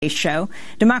Show.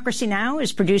 Democracy Now!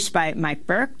 Is produced by Mike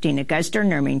Burke, Dina Guzder,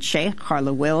 Nermeen Sheikh,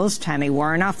 Carla Wills, Tammy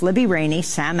Warnoff, Libby Rainey,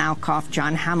 Sam Alcoff,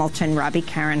 John Hamilton, Robbie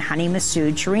Karen, Hani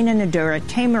Masood, Sharina Nadura,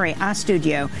 Tamery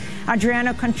Astudio,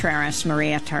 Adriano Contreras,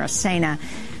 Maria Taracena,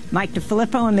 Mike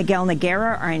DeFilippo and Miguel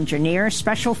Noguera are engineers.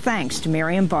 Special thanks to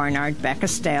Miriam Barnard, Becca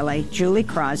Staley, Julie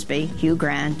Crosby, Hugh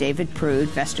Grant, David Prude,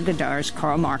 Vesta Godars,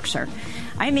 Karl Marxer.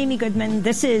 I'm Amy Goodman.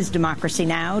 This is Democracy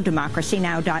Now!,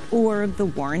 democracynow.org, The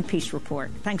War and Peace Report.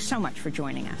 Thanks so much for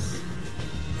joining us.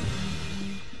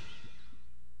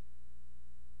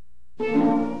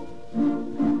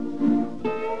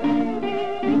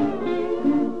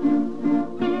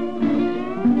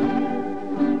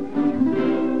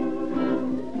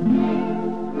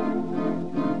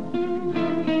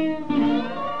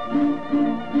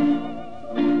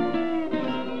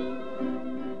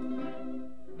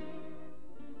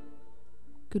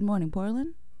 Good morning,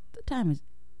 Portland. The time is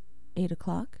 8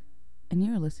 o'clock, and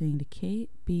you're listening to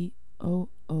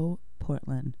KBOO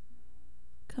Portland.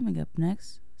 Coming up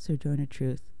next, Sojourner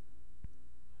Truth.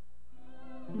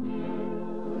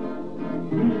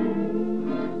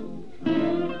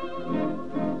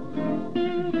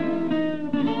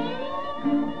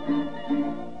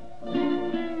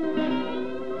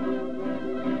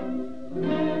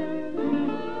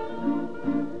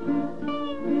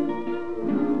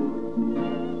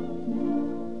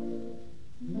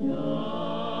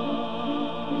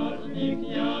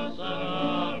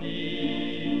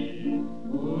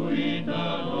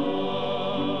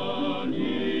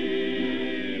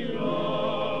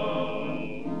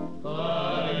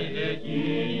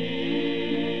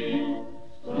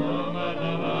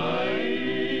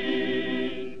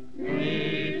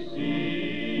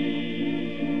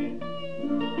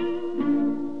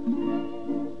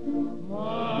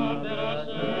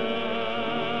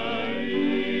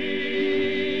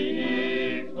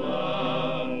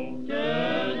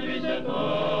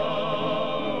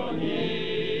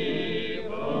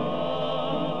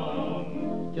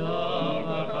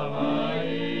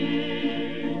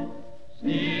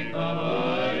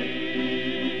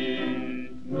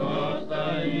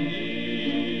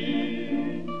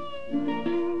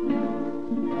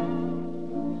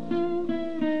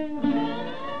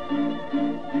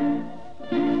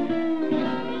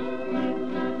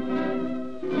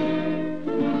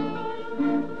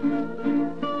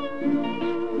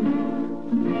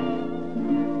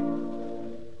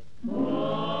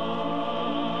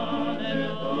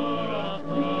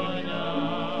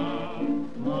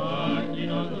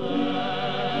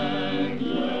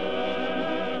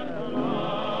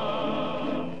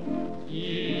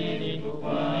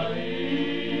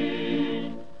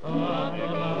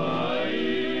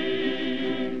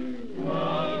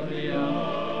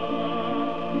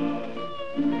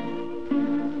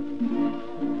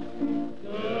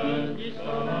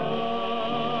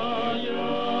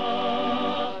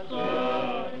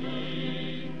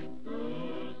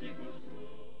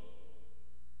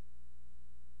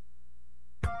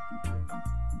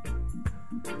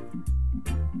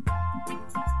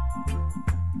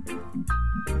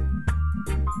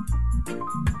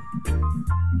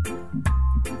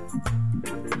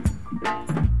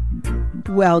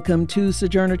 Welcome to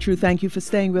Sojourner Truth. Thank you for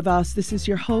staying with us. This is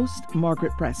your host,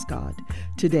 Margaret Prescott.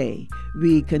 Today,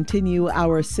 we continue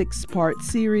our 6-part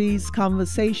series,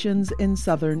 Conversations in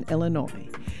Southern Illinois.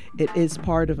 It is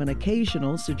part of an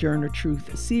occasional Sojourner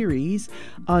Truth series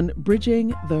on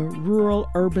bridging the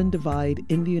rural-urban divide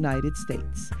in the United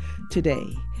States. Today,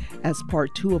 as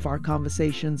part 2 of our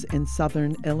Conversations in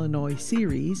Southern Illinois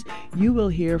series, you will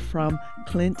hear from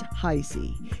Clint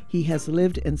Heisey. He has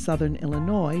lived in Southern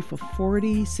Illinois for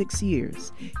 46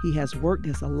 years. He has worked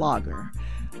as a logger,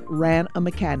 ran a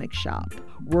mechanic shop,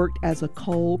 worked as a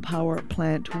coal power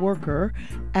plant worker,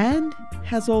 and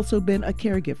has also been a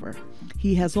caregiver.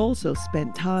 He has also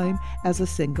spent time as a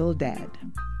single dad.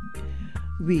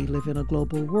 We live in a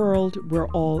global world. We're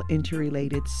all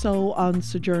interrelated. So on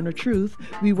Sojourner Truth,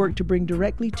 we work to bring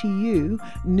directly to you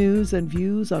news and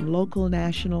views on local,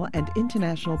 national, and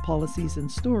international policies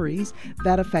and stories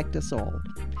that affect us all.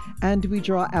 And we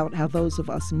draw out how those of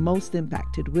us most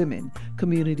impacted, women,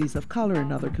 communities of color,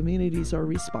 and other communities are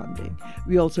responding.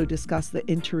 We also discuss the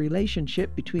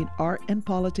interrelationship between art and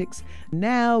politics.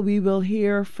 Now we will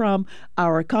hear from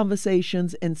our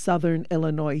Conversations in Southern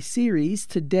Illinois series,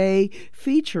 today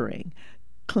featuring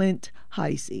Clint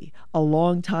Heisey, a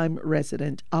longtime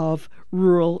resident of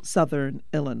rural Southern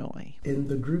Illinois. In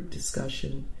the group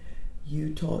discussion,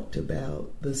 you talked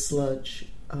about the sludge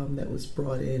that was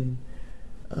brought in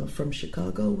from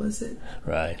Chicago, was it?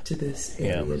 Right. To this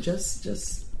area. Yeah.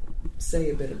 Just say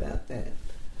a bit about that.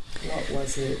 What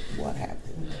was it? What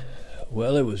happened?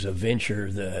 Well, it was a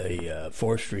venture. The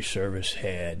Forestry Service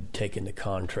had taken the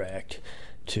contract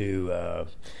to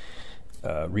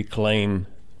reclaim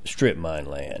strip mine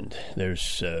land.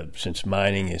 There's since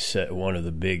mining is one of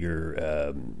the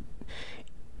bigger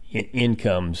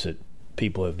incomes that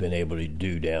people have been able to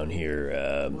do down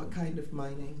here. What kind of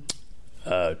mining?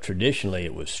 Traditionally,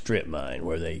 it was strip mine,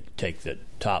 where they take the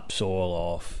top soil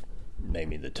off,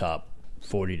 maybe the top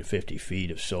 40 to 50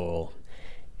 feet of soil,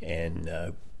 and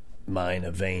mine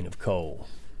a vein of coal.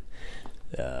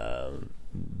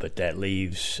 But that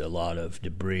leaves a lot of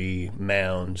debris,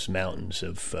 mountains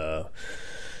of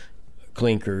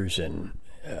clinkers, and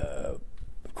of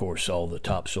course all the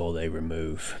topsoil they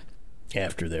remove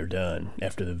after they're done.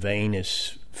 After the vein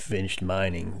is finished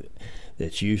mining,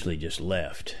 that's usually just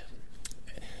left.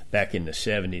 Back in the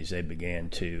 70s, they began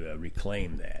to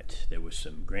reclaim that. There was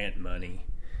some grant money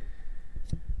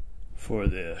for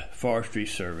the Forestry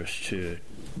Service to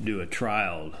do a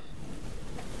trial.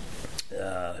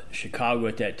 Chicago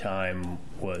at that time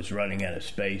was running out of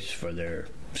space for their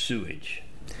sewage.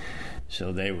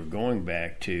 So they were going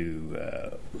back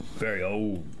to very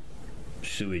old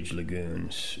sewage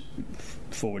lagoons,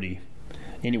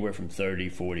 anywhere from 30,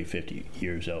 40, 50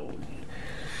 years old.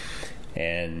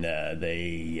 And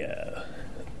they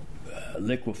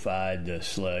liquefied the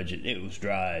sludge. It was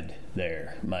dried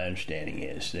there, my understanding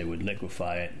is. They would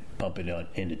liquefy it, pump it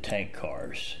into tank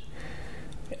cars,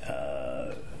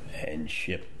 and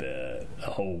ship a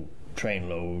whole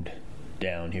trainload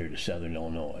down here to southern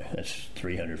Illinois. That's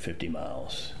 350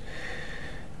 miles.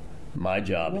 My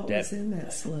job what at that... was in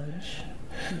that sludge?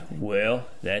 Well,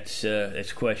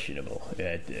 that's questionable.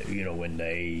 When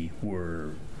they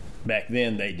were... Back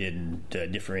then, they didn't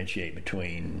differentiate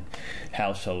between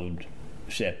household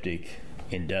septic,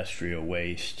 industrial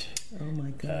waste. Oh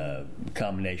my God!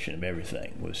 Combination of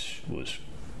everything was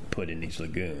put in these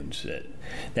lagoons.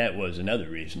 That was another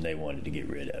reason they wanted to get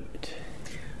rid of it.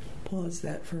 Pause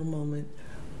that for a moment.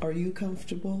 Are you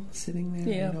comfortable sitting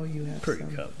there? Yeah, I know you have pretty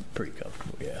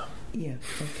comfortable. Yeah. Yeah.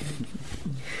 Okay.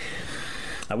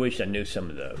 I wish I knew some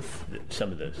of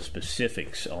the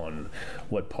specifics on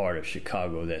what part of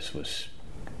Chicago this was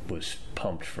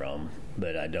pumped from,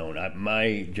 but I don't.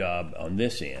 My job on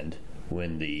this end,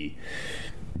 when the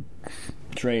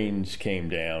trains came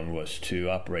down, was to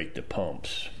operate the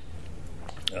pumps.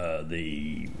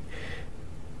 The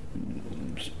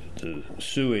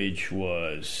sewage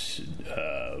was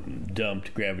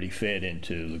dumped, gravity fed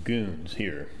into lagoons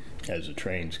here as the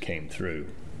trains came through.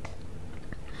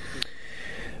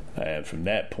 And from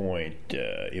that point,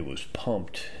 it was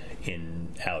pumped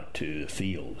out to the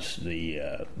fields,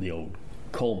 the old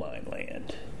coal mine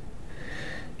land,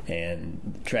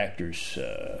 and tractors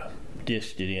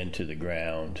disced it into the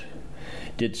ground.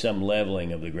 Did some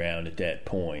leveling of the ground at that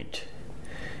point.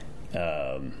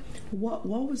 What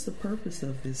was the purpose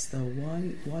of this, though?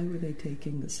 Why were they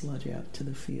taking the sludge out to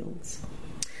the fields?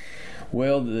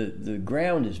 Well, the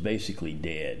ground is basically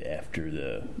dead after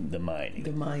the mining.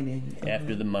 The mining.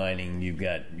 After the mining,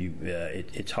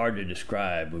 it's hard to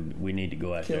describe. We need to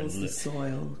go out there and look. Kills the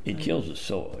soil. It kills the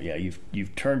soil. Yeah,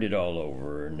 you've turned it all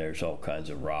over, and there's all kinds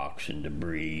of rocks and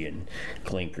debris and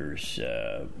clinkers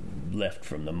left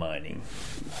from the mining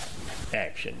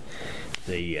action.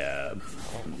 Other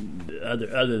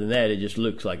than that, it just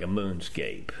looks like a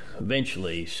moonscape.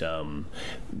 Eventually, some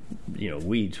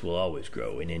weeds will always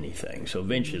grow in anything. So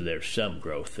eventually, there's some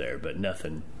growth there, but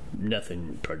nothing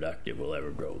productive will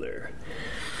ever grow there.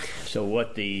 So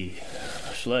what the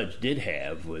sludge did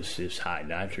have was this high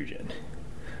nitrogen,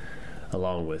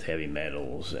 along with heavy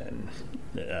metals and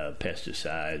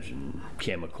pesticides and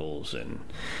chemicals,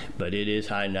 but it is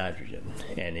high nitrogen,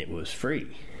 and it was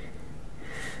free.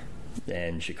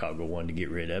 And Chicago wanted to get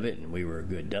rid of it, and we were a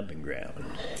good dumping ground.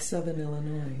 Southern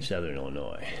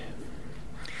Illinois.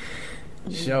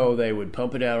 Mm-hmm. So they would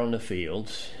pump it out on the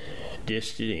fields,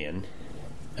 disc it in,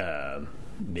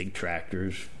 big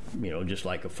tractors, just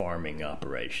like a farming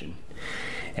operation.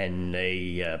 And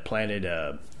they planted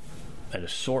an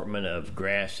assortment of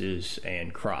grasses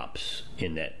and crops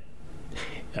in that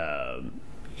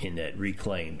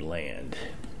reclaimed land.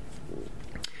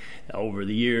 Over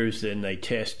the years, then they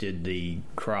tested the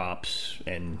crops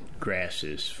and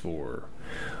grasses for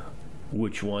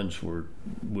which ones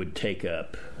would take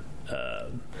up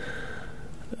the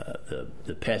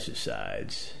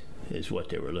pesticides, is what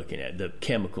they were looking at, the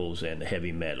chemicals and the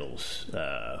heavy metals.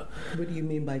 What do you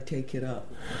mean by take it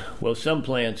up? Well, some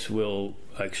plants will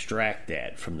extract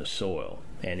that from the soil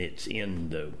and it's in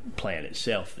the plant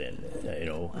itself. Then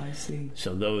I see.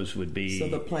 So those would be. So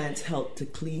the plants help to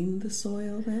clean the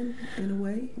soil, then, in a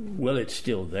way. Well, it's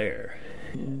still there.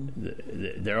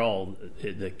 They're all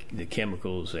the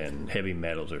chemicals and heavy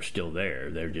metals are still there.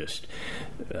 They're just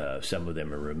some of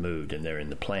them are removed and they're in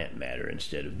the plant matter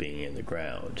instead of being in the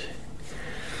ground.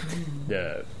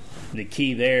 The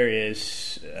key there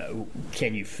is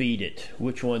can you feed it?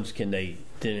 Which ones can they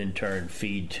then in turn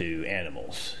feed to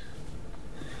animals?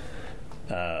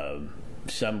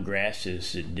 Some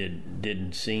grasses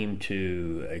didn't seem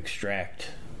to extract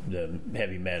the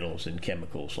heavy metals and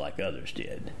chemicals like others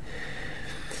did.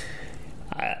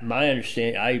 My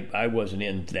understanding, I wasn't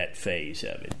in that phase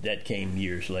of it. That came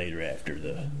years later after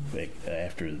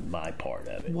my part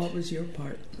of it. What was your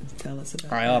part? Tell us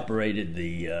about I that. operated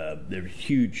the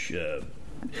huge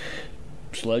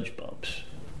sludge pumps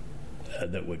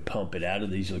that would pump it out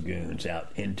of these lagoons out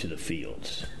into the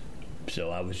fields.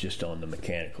 So I was just on the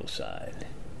mechanical side.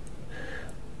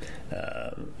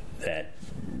 That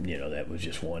was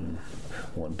just one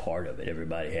part of it.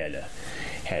 Everybody had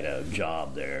a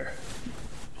job there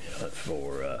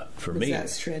for me. Was that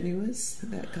strenuous,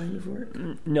 that kind of work?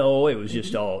 No, it was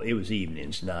just it was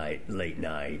evenings, late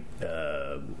night,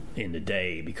 in the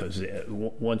day, because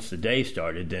once the day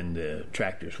started, then the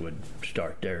tractors would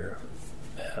start their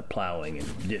plowing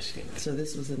and disking. So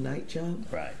this was a night job?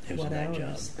 Right, it was What a night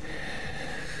hours? job.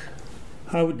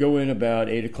 I would go in about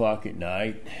 8 o'clock at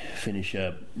night, finish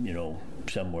up,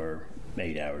 somewhere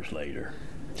 8 hours later,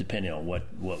 depending on what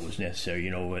was necessary.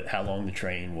 How long the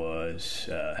train was,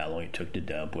 how long it took to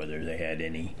dump, whether they had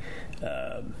any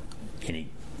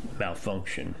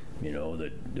malfunction,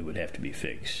 that would have to be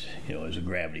fixed. It was a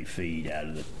gravity feed out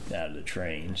of the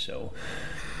train, so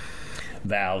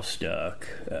valve stuck.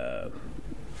 That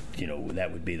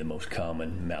would be the most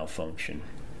common malfunction.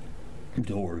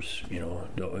 Doors,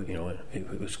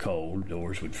 it was cold,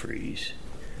 doors would freeze.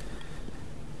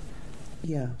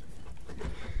 Yeah.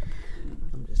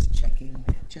 I'm just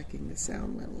checking the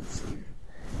sound levels here.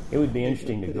 It would be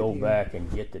interesting to go back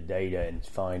and get the data and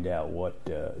find out what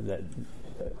that.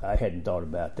 I hadn't thought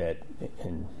about that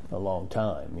in a long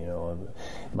time.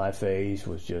 My phase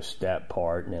was just that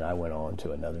part, and then I went on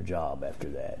to another job after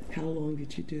that. How long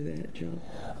did you do that job?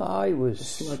 It was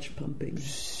Sludge pumping.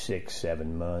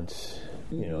 6-7 months.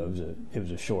 Mm-hmm. It was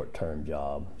a short-term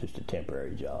job, just a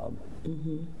temporary job.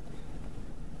 Mm-hmm.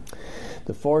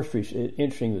 The forestry.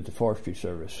 Interesting that the Forestry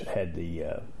Service had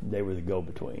they were the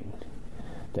go-between.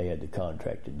 They had the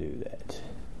contract to do that.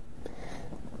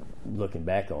 Looking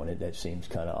back on it, that seems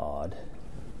kind of odd.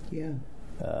 Yeah.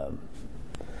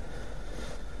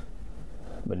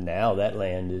 But now that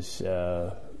land is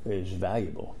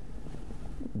valuable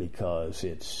because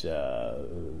it's.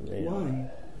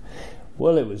 Why?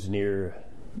 Well, it was near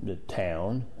the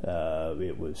town.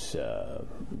 It was,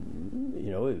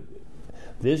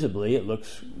 visibly it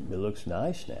looks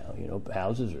nice now.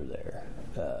 Houses are there.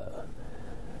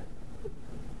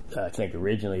 I think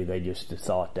originally they just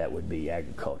thought that would be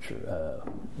agriculture.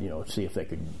 See if they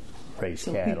could raise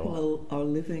cattle. So people are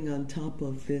living on top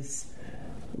of this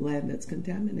land that's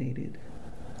contaminated.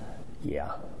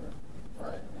 Yeah.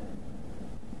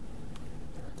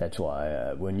 That's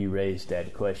why when you raised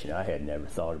that question, I had never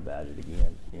thought about it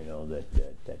again.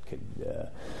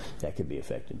 That could be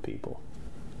affecting people.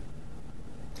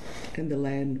 And the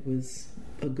land was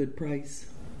a good price.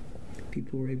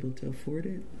 People were able to afford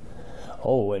it.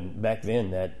 Oh, and back then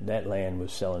that land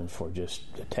was selling for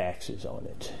just the taxes on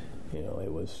it.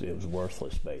 It was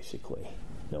worthless basically.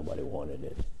 Nobody wanted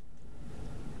it.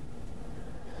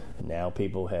 And now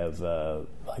people have,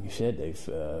 like you said,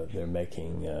 they're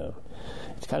making.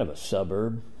 It's kind of a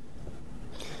suburb.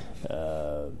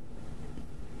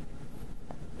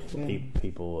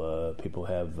 People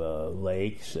have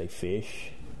lakes. They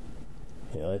fish.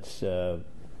 It's.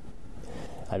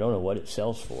 I don't know what it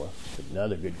sells for. It's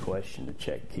another good question to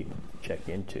check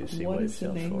into. See what it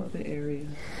sells for. What is the name of the area?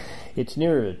 It's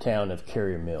near the town of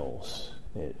Carrier Mills.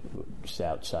 It's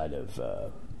outside of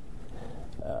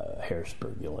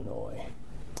Harrisburg, Illinois.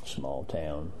 Small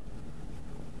town.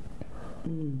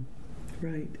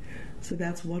 Right. So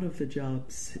that's one of the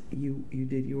jobs you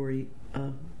did. You were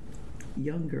a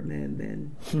younger man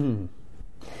then.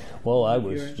 Well, I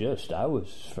was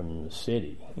from the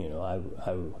city. I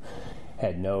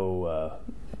had no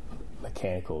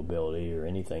mechanical ability or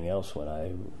anything else when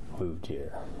I moved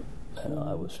here.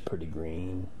 I was pretty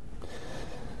green.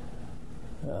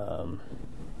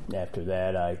 After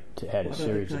that, I had a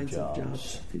series of jobs. What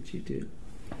jobs did you do?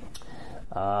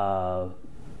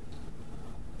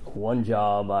 One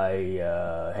job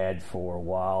I had for a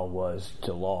while was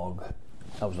to log.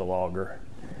 I was a logger.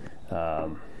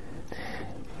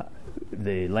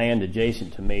 The land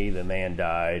adjacent to me, the man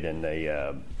died, and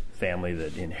the family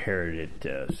that inherited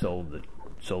it sold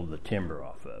the timber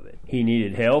off of it. He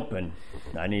needed help, and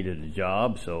I needed a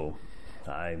job, so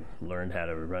I learned how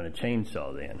to run a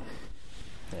chainsaw then.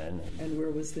 And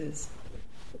where was this?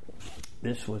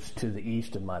 This was to the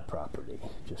east of my property,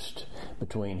 just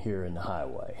between here and the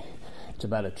highway. It's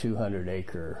about a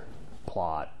 200-acre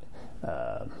plot.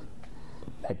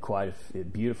 Had quite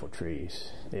beautiful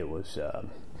trees. It was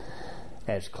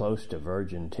as close to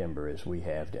virgin timber as we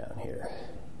have down here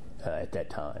at that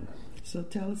time. So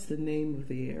tell us the name of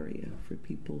the area for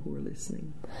people who are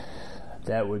listening.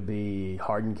 That would be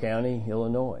Hardin County,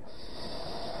 Illinois.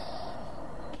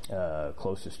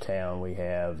 Closest town we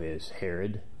have is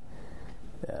Herod,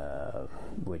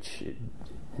 which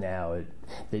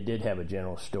they did have a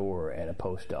general store and a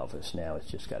post office. Now it's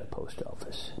just got a post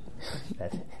office.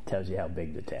 That tells you how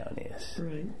big the town is.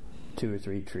 Right. Two or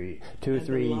three.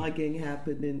 The logging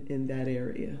happened in that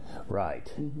area. Right.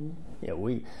 Mm-hmm. Yeah,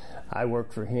 I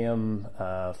worked for him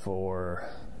for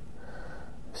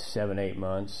 7-8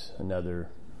 months. Another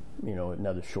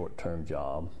short-term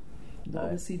job.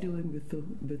 What was he doing with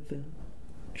the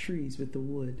trees, with the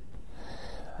wood?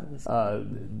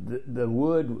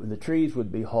 The trees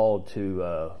would be hauled to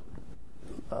a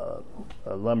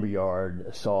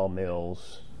lumberyard,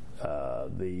 sawmills.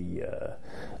 The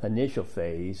initial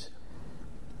phase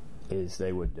is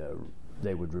they would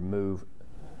remove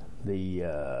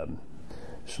the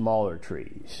smaller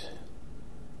trees,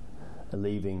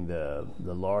 leaving the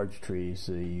large trees,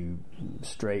 the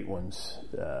straight ones.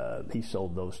 He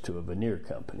sold those to a veneer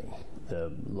company.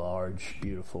 The large,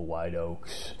 beautiful white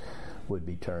oaks would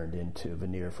be turned into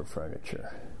veneer for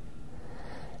furniture,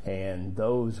 and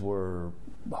those were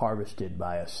harvested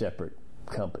by a separate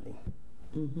company.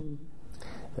 Mm-hmm.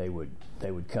 They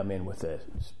would come in with a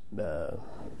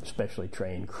specially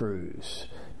trained crews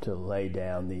to lay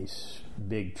down these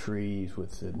big trees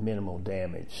with minimal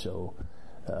damage. So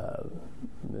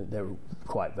they were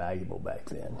quite valuable back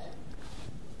then,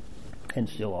 and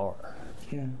still are.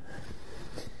 Yeah.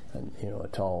 And, a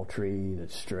tall tree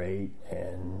that's straight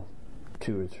and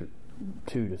 2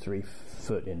 to 3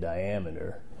 foot in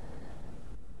diameter.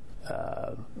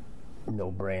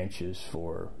 No branches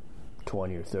for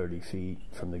 20 or 30 feet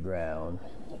from the ground.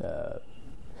 That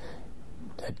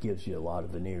gives you a lot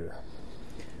of veneer.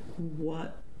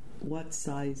 What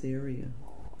size area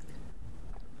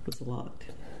was logged?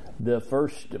 The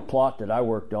first plot that I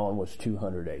worked on was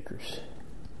 200 acres.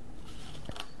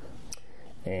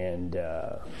 And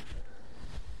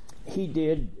he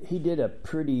did a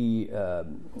pretty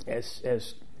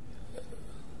as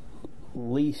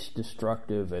least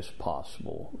destructive as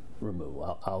possible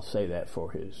removal. I'll say that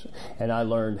for his. And I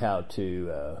learned how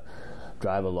to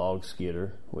drive a log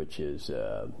skidder, which is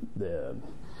the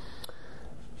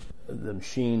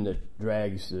machine that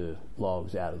drags the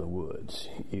logs out of the woods.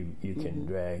 You can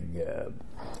drag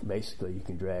basically you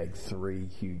can drag 3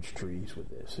 huge trees with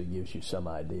this. It gives you some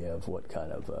idea of what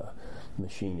kind of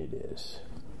machine it is.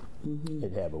 Mm-hmm.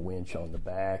 It'd have a winch on the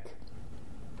back,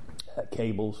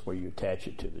 cables where you attach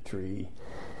it to the tree.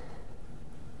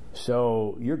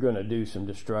 So you're going to do some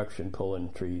destruction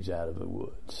pulling trees out of the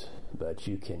woods, but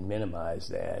you can minimize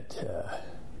that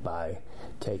by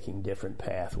taking different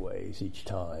pathways each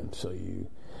time, so you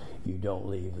don't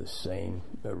leave the same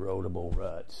erodible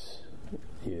ruts.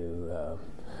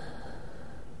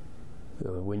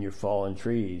 When you're falling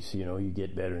trees, you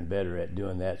get better and better at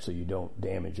doing that, so you don't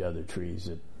damage other trees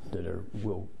that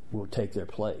will take their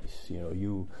place.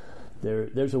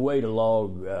 There's a way to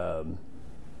log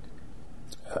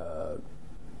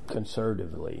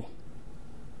conservatively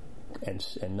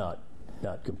and not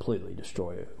completely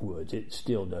destroy woods. It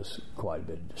still does quite a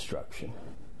bit of destruction,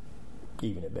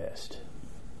 even at best.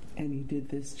 And you did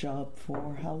this job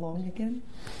for how long again?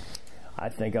 I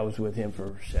think I was with him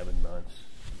for 7 months.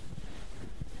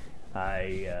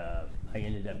 I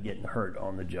ended up getting hurt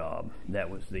on the job. That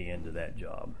was the end of that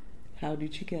job. How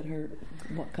did you get hurt?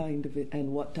 What kind of it,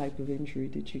 and what type of injury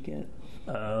did you get?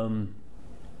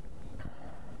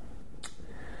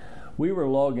 We were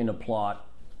logging a plot.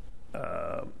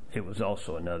 It was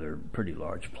also another pretty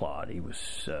large plot. It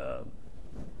was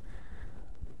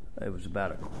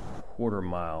about a quarter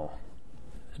mile.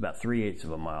 It's about 3/8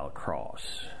 of a mile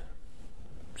across.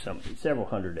 Several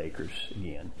hundred acres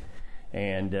again,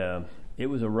 and it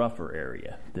was a rougher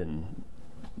area than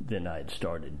I had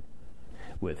started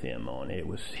with him on. It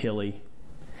was hilly.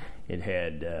 It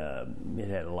had a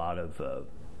lot of.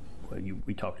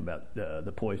 We talked about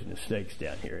the poisonous snakes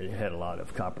down here. It had a lot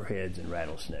of copperheads and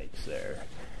rattlesnakes there.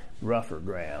 Rougher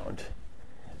ground.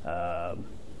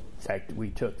 fact, we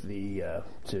took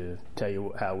to tell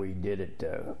you how we did it,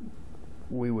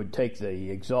 we would take the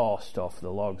exhaust off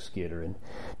the log skidder and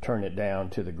turn it down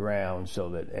to the ground so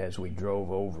that as we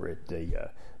drove over it, the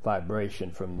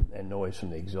vibration and noise from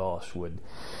the exhaust would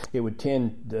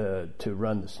tend to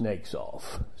run the snakes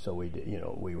off. So we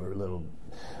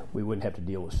wouldn't have to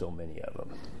deal with so many of them.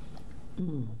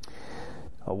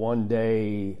 One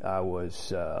day I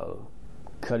was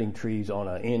cutting trees on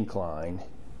an incline,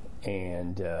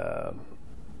 and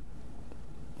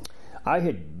I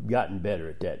had gotten better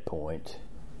at that point.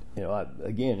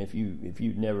 Again, if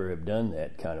you never have done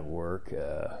that kind of work,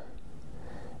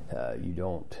 you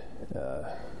don't.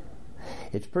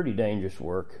 It's pretty dangerous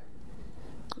work.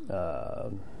 I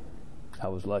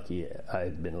was lucky. I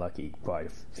had been lucky quite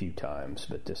a few times,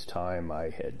 but this time I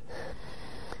had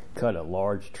cut a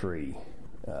large tree.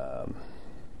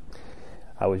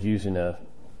 I was using I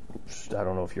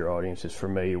don't know if your audience is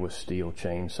familiar with steel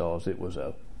chainsaws. It was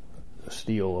a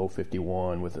steel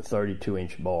 051 with a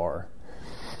 32-inch bar.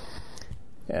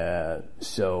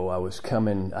 So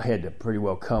I had to pretty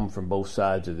well come from both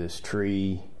sides of this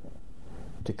tree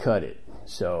to cut it.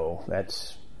 So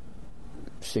that's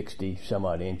 60 some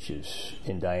odd inches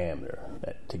in diameter,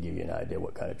 to give you an idea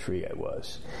what kind of tree it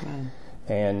was.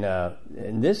 And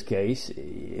in this case,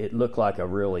 it looked like a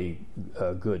really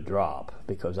good drop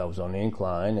because I was on the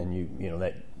incline, and you know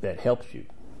that helps you.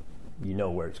 You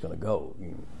know where it's going to go.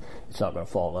 It's not going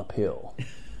to fall uphill,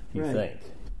 you Right. think.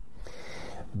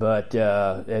 But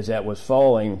as that was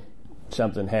falling,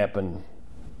 something happened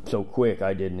so quick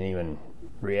I didn't even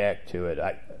react to it.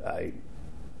 I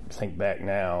think back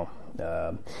now,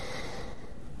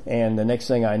 and the next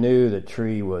thing I knew, the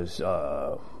tree was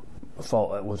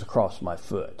across my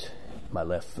foot. My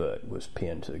left foot was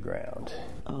pinned to the ground.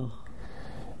 Oh.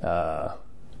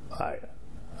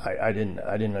 I didn't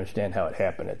understand how it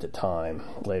happened at the time.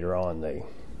 Later on,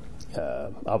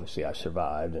 obviously I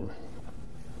survived and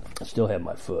I still have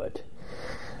my foot.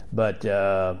 But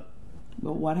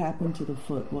what happened to the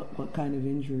foot? What kind of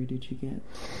injury did you get?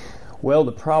 Well,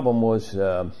 the problem was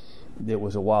it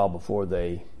was a while before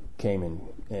they came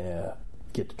and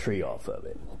get the tree off of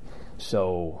it.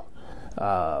 So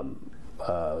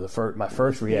my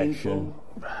first reaction,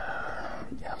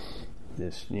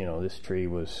 this tree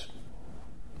was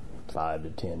 5 to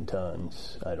 10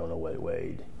 tons. I don't know what it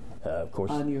weighed. Of course,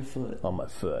 on your foot. On my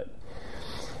foot.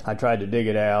 I tried to dig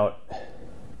it out,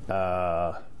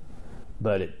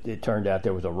 but it turned out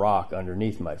there was a rock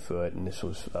underneath my foot, and this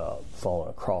was falling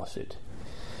across it.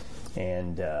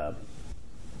 And I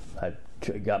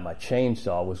got my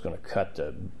chainsaw, was going to cut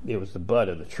it was the butt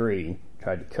of the tree,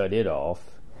 tried to cut it off,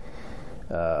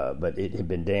 but it had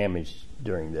been damaged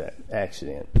during the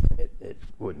accident. It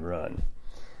wouldn't run.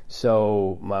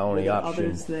 So my only option.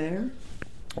 Others there?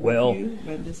 Well,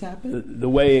 when this happened? The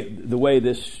way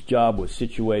this job was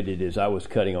situated is I was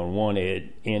cutting on one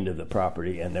end of the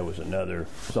property, and there was another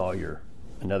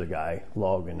guy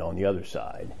logging on the other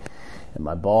side. And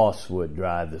my boss would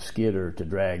drive the skidder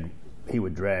he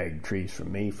would drag trees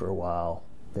from me for a while,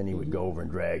 then he would go over and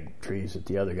drag trees that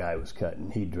the other guy was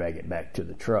cutting. He'd drag it back to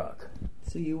the truck.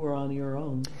 So you were on your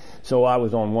own. So I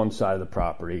was on one side of the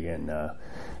property, and I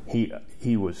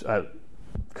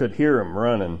could hear him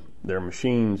running their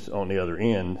machines on the other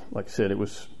end. Like I said, it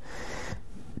was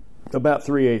about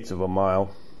 3/8 of a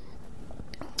mile.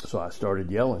 So I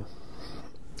started yelling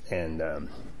and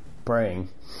praying,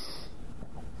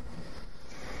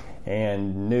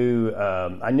 and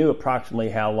I knew approximately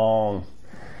how long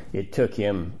it took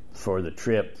him for the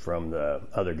trip from the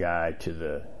other guy to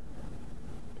the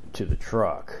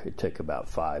truck. It took about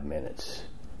 5 minutes,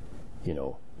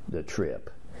 the trip.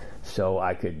 So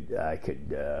I could,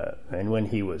 and when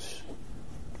he was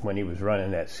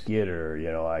running that skidder,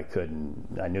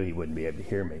 I knew he wouldn't be able to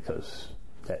hear me because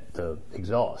the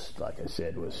exhaust, like I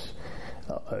said, it was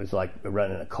like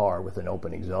running a car with an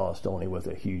open exhaust, only with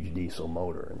a huge diesel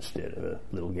motor instead of a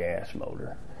little gas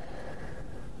motor.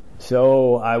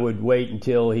 So I would wait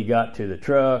until he got to the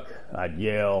truck, I'd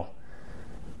yell,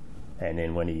 and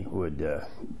then when he would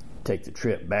take the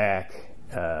trip back,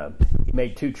 he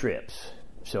made 2 trips.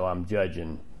 So I'm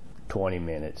judging 20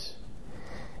 minutes,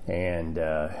 and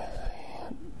I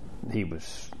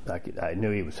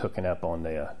knew he was hooking up on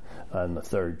the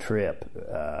third trip.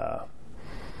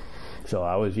 So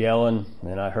I was yelling,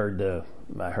 and I heard the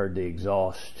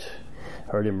exhaust,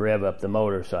 heard him rev up the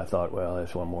motor. So I thought, well,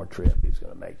 there's one more trip he's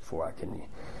going to make before I can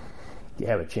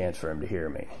have a chance for him to hear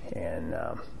me. And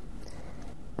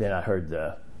then I heard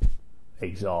the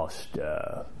exhaust.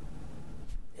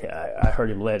 I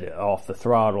heard him let it off the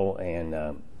throttle,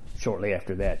 and shortly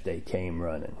after that, they came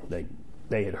running.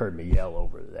 they had heard me yell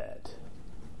over that.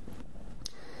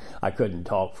 I couldn't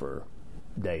talk for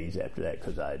days after that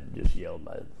because I just yelled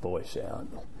my voice out.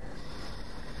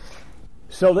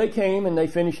 So they came and they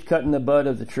finished cutting the butt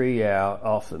of the tree out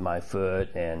off of my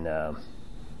foot, and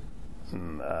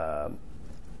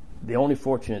the only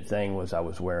fortunate thing was I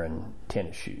was wearing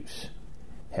tennis shoes.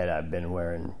 Had I been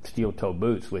wearing steel-toe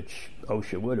boots, which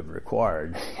OSHA would have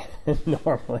required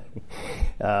normally,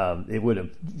 it would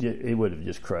have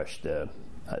just crushed the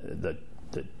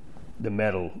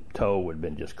metal toe would have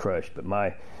been just crushed. But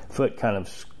my foot kind of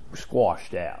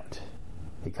squashed out.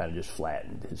 It kind of just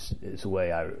flattened. Is the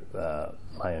way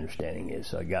my understanding is.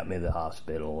 So it got me to the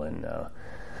hospital, and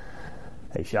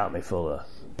they shot me full of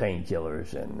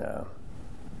painkillers. And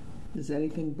is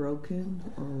anything broken,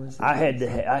 or was it?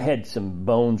 I had some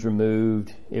bones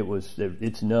removed.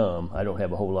 It's numb. I don't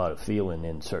have a whole lot of feeling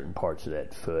in certain parts of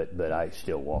that foot, but I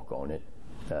still walk on it.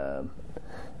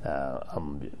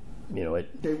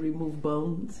 They removed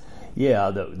bones.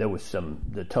 Yeah, there was some.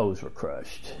 The toes were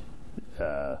crushed.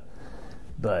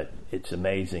 But it's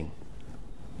amazing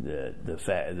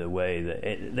the way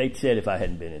that they said if I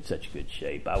hadn't been in such good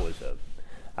shape, I was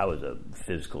a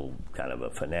physical kind of a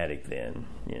fanatic then.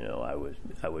 I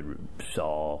would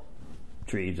saw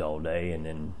trees all day and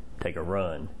then take a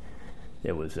run.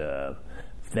 It was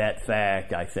that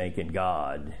fact, I think, in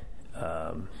God.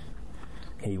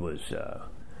 He was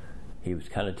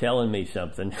kind of telling me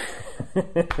something.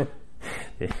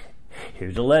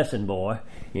 Here's a lesson, boy.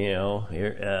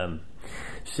 Here.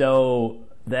 So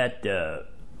that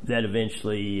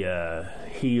eventually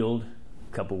healed.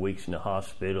 A couple weeks in the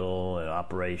hospital, an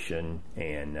operation,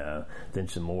 and then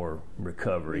some more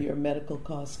recovery. Your medical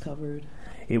costs covered?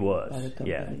 It was. By the company?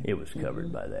 Yeah, it was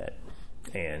covered by that.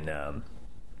 And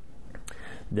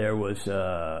there was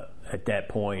at that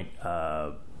point.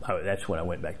 That's when I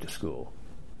went back to school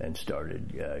and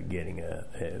started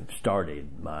started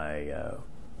my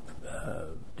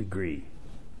degree.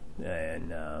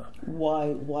 And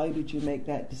why did you make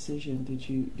that decision? Did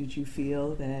you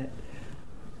feel that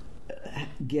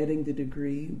getting the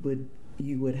degree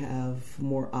you would have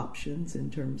more options in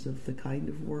terms of the kind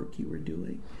of work you were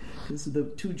doing? Because the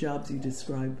two jobs you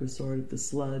described were sort of the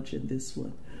sludge, and this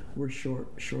one were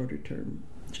shorter term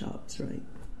jobs, right?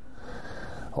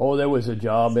 Oh, there was a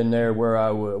job in there where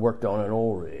I worked on an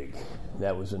oil rig.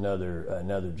 That was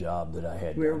another job that I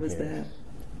had. Where was that?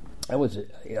 That was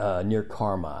near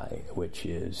Carmi, which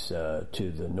is to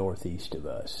the northeast of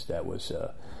us. That was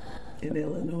in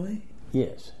Illinois?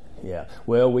 Yes, yeah.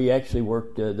 Well, we actually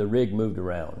worked, the rig moved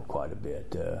around quite a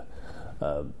bit.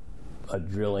 A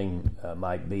drilling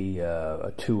might be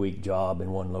a 2-week job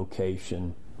in one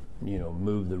location,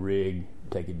 move the rig,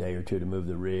 take a day or two to move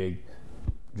the rig,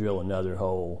 drill another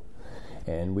hole,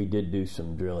 and we did do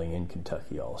some drilling in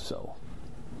Kentucky also.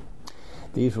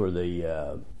 These were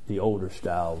the older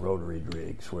style rotary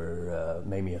rigs, where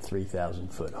maybe a 3,000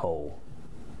 foot hole.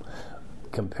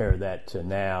 Compare that to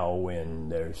now when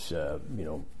there's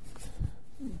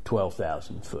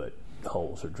 12,000 foot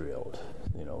holes are drilled,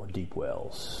 deep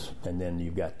wells, and then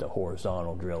you've got the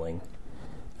horizontal drilling.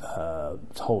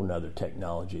 It's a whole nother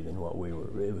technology than what we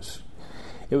were.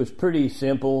 It was pretty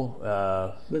simple.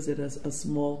 Was it a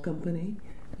small company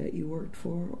that you worked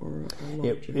for, or a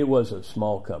larger? It was a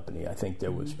small company. I think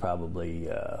there was probably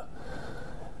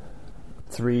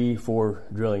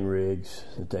 3-4 drilling rigs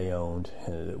that they owned.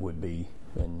 That would be,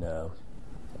 and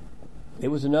it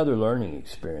was another learning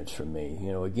experience for me.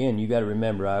 Again, you got to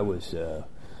remember, I was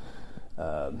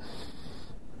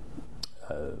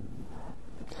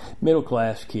middle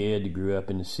class kid, grew up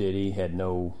in the city, had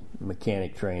no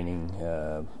mechanic training.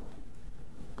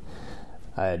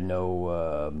 I had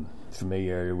no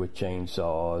familiarity with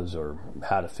chainsaws or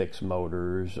how to fix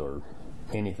motors or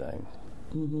anything.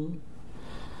 Mm-hmm.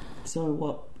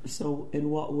 So in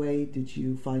what way did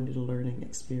you find it a learning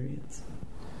experience?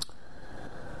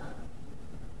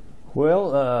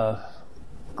 Well, of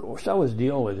course, I was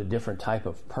dealing with a different type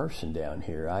of person down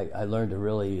here. I learned to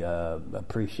really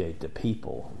appreciate the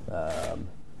people. A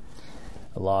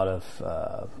lot of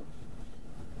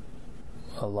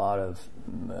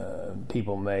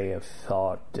people may have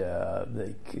thought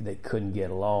they couldn't get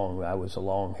along. I was a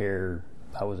long-haired,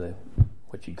 I was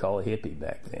what you call a hippie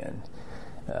back then.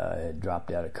 I had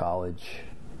dropped out of college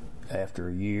after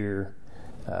a year.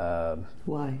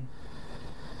 Why?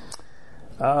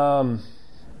 I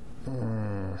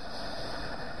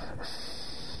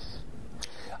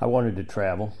wanted to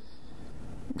travel.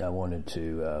 I wanted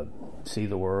to see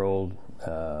the world,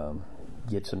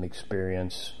 get some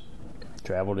experience.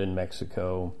 Traveled in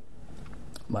Mexico.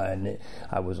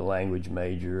 I was a language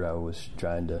major. I was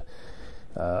trying to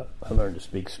I learned to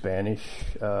speak Spanish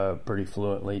pretty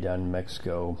fluently down in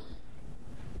Mexico.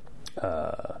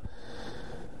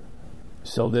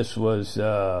 So this was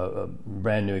a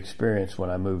brand new experience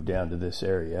when I moved down to this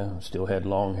area. Still had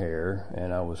long hair,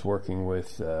 and I was working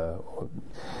with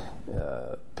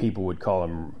people would call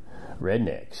them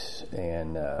rednecks,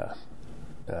 and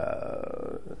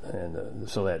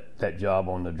so that job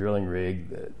on the drilling rig,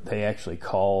 they actually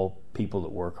call people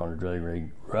that work on a drilling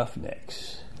rig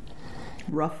roughnecks.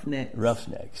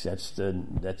 Roughnecks. That's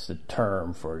the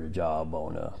term for a job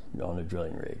on a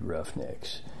drilling rig.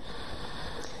 Roughnecks.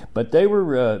 But they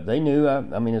were they knew.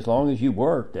 I mean, as long as you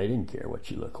worked, they didn't care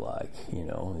what you look like. You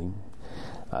know,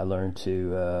 I learned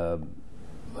to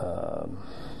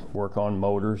work on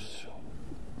motors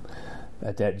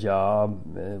at that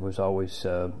job. It was always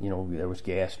there was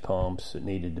gas pumps that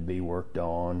needed to be worked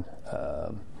on.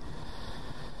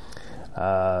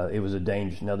 It was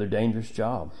another dangerous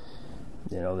job.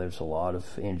 You know, there's a lot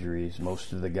of injuries.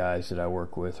 Most of the guys that I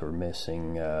work with are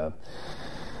missing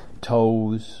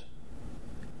toes,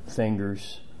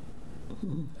 fingers.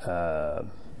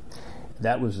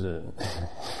 That was the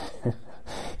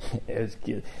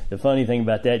funny thing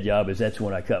about that job is that's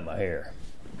when I cut my hair.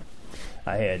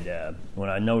 I had when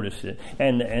I noticed it,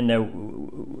 and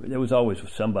there was always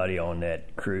somebody on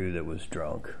that crew that was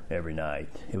drunk every night.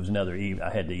 It was I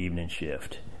had the evening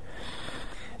shift.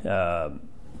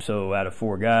 So out of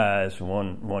 4 guys,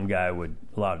 one guy a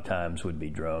lot of times would be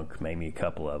drunk, maybe a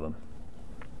couple of them.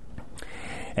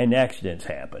 And accidents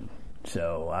happen.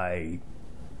 So I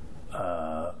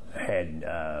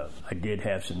did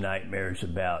have some nightmares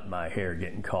about my hair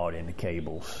getting caught in the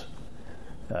cables,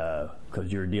 because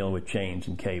you're dealing with chains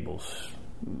and cables,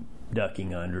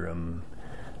 ducking under them.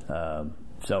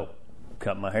 So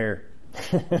cut my hair.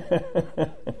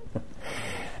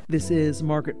 This is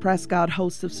Margaret Prescott,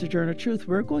 host of Sojourner Truth.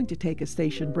 We're going to take a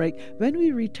station break. When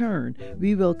we return,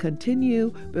 we will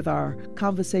continue with our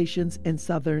Conversations in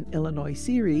Southern Illinois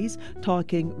series,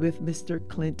 talking with Mr.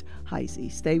 Clint Heisey.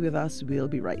 Stay with us. We'll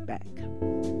be right back.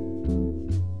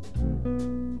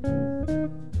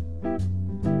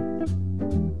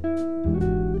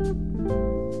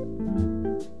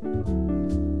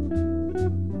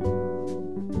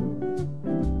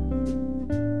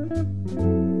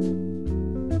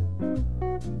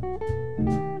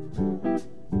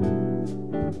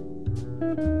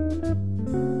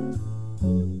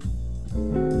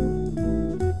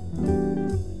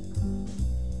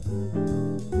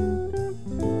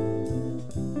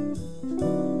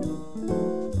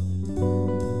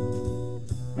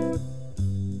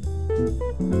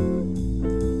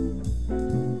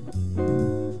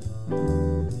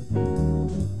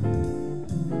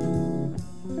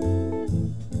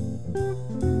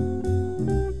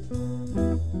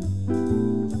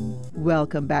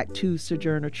 Welcome back to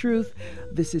Sojourner Truth.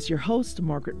 This is your host,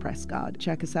 Margaret Prescott.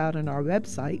 Check us out on our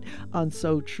website on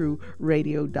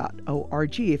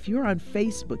SoTrueRadio.org. If you're on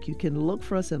Facebook, you can look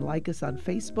for us and like us on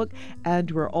Facebook,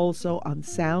 and we're also on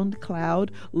SoundCloud.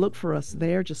 Look for us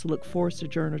there. Just look for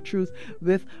Sojourner Truth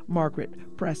with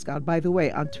Margaret Prescott. By the way,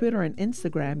 on Twitter and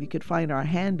Instagram, you could find our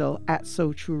handle at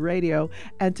SoTrueRadio.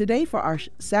 And today, for our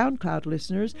SoundCloud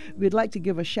listeners, we'd like to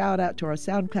give a shout out to our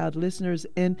SoundCloud listeners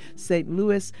in St.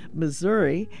 Louis,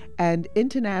 Missouri, and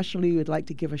internationally, we'd like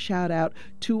to give a shout out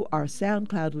to our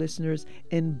SoundCloud listeners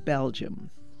in Belgium.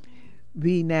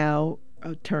 We now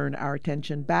turn our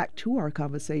attention back to our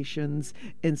Conversations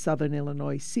in Southern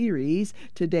Illinois series,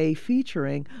 today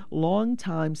featuring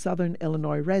longtime Southern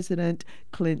Illinois resident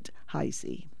Clint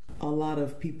Heisey. A lot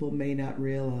of people may not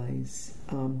realize,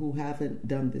 who haven't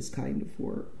done this kind of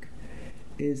work,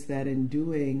 is that in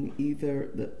doing either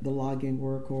the logging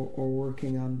work or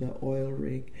working on the oil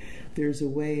rig, there's a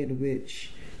way in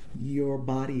which your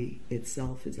body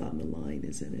itself is on the line,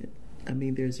 isn't it? I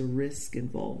mean, there's a risk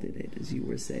involved in it, as you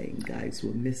were saying. Guys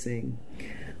were missing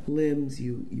limbs.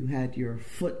 You had your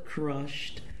foot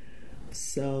crushed.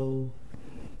 So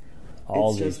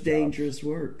it's just dangerous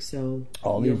work. So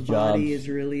your body is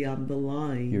really on the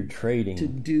line. You're trading to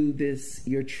do this.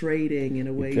 You're trading in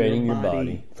a way. You're trading your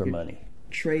body for money.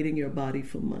 Trading your body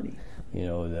for money. You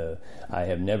know, I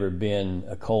have never been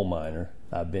a coal miner.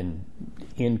 I've been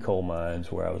in coal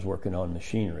mines where I was working on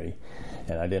machinery,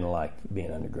 and I didn't like being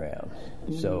underground.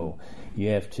 Mm-hmm. So you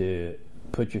have to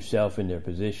put yourself in their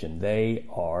position. They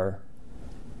are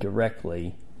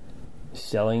directly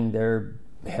selling their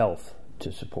health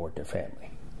to support their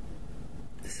family.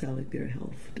 Selling their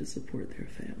health to support their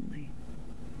family.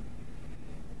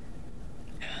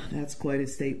 That's quite a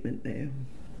statement there.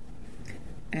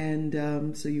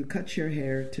 And so you cut your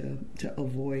hair to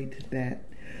avoid that,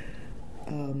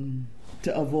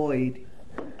 to avoid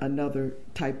another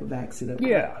type of accident.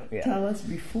 Yeah. Tell us,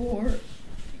 before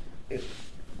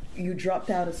you dropped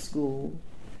out of school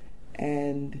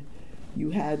and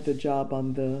you had the job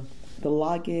on the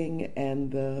logging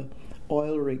and the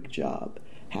oil rig job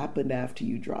happened after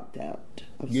you dropped out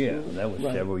of school? Yeah, that was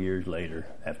several years later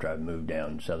after I moved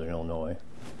down to Southern Illinois.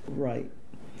 Right.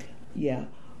 Yeah.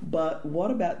 But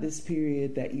what about this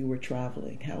period that you were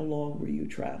traveling? How long were you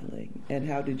traveling? And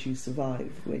how did you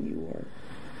survive when you were?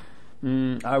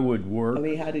 I would work. I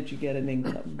mean, how did you get an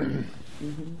income?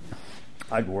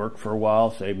 I'd work for a while,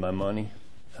 save my money.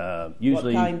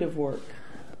 Usually, what kind of work?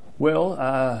 Well,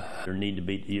 there need to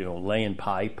be, laying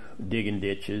pipe, digging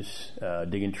ditches,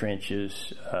 digging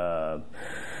trenches,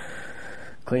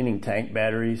 cleaning tank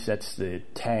batteries. That's the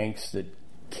tanks that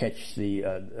catch the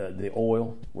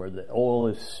oil, where the oil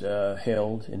is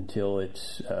held until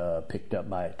it's picked up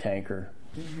by a tanker.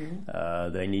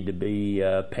 They need to be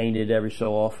painted every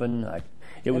so often.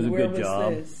 It was a good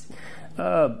job. This?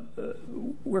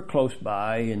 We're close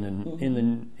by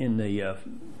in the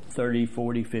 30,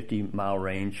 40, 50 mile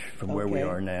range from where we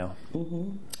are now.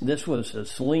 This was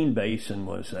Saline Basin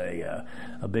was a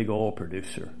big oil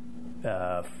producer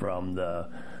from the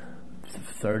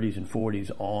 30s and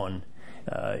 40s on.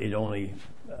 It only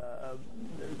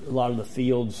a lot of the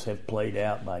fields have played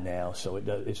out by now, so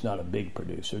it's not a big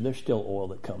producer. There's still oil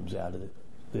that comes out of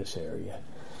this area.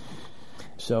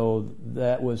 So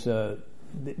that was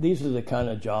these are the kind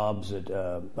of jobs that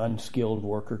unskilled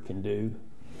worker can do.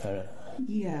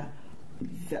 Yeah,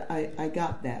 I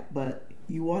got that, but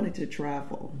you wanted to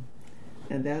travel,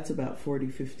 and that's about 40,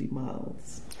 50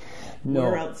 miles. No.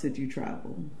 Where else did you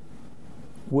travel?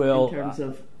 Well, in terms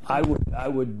of I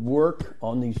would work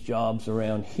on these jobs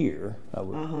around here. I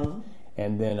would,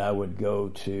 and then I would go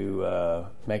to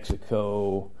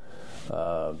Mexico,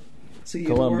 so you'd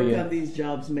Colombia. work on these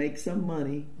jobs, make some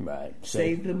money, Right.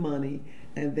 save the money,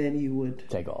 and then you would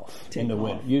take off Take in the off.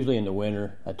 winter. Usually in the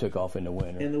winter. I took off in the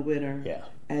winter. in the winter, Yeah.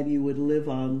 and you would live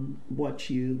on what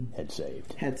you Had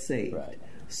saved. had saved. Right.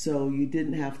 So you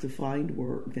didn't have to find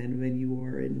work then when you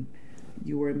were in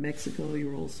Mexico. You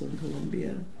were also in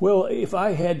Colombia. Well, if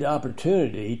I had the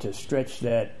opportunity to stretch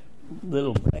that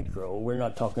little bankroll, we're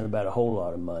not talking about a whole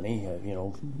lot of money.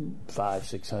 $500,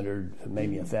 $600,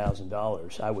 maybe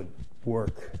 $1,000. I would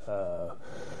work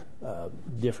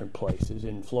different places.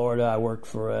 In Florida, I worked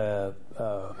for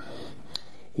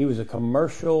he was a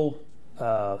commercial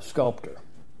sculptor.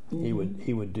 He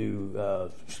would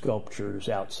do sculptures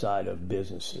outside of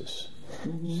businesses.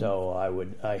 So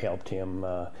I helped him.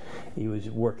 He was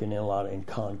working a lot in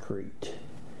concrete,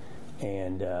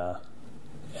 and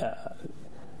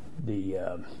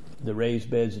the raised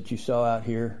beds that you saw out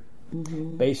here.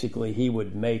 Basically, he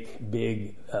would make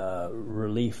big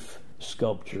relief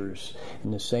sculptures in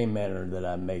the same manner that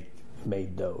I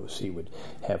made those. He would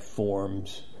have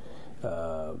forms,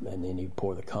 and then he'd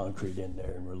pour the concrete in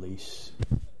there and release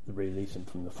them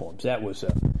from the forms. That was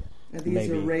And these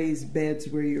are raised beds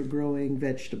where you're growing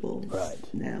vegetables.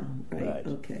 Right. Now, right?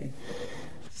 Okay.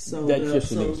 So That's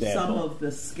just an example. Some of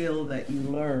the skill that you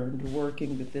learned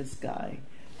working with this guy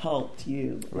helped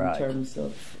you in Right. terms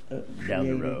of Down the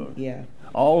creating- road. Yeah.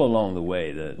 all along the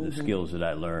way. The skills that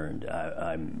I learned,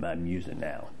 I'm using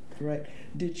now. Right.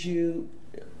 Did you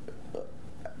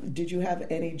have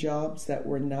any jobs that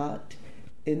were not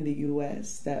in the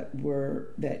U.S. that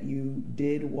you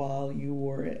did while you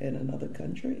were in another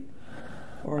country,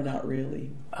 or not really?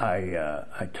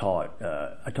 I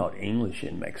taught English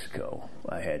in Mexico.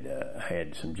 I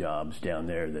had some jobs down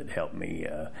there that helped me.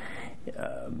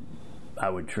 I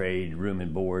would trade room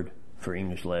and board for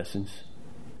English lessons.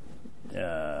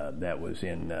 That was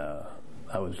in.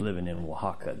 I was living in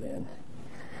Oaxaca then,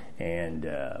 and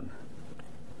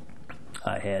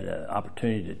I had an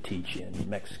opportunity to teach in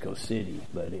Mexico City,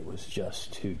 but it was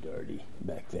just too dirty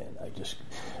back then. It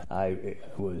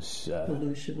was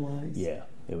Pollution-wise? Yeah,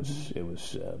 it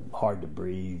was hard to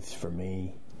breathe for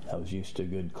me. I was used to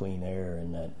good clean air,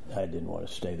 and I didn't want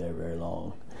to stay there very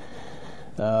long.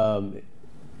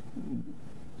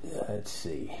 Let's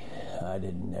see, I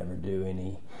didn't ever do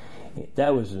any.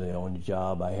 That was the only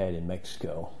job I had in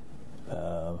Mexico.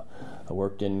 I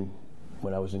worked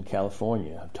when I was in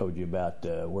California. I told you about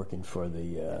working for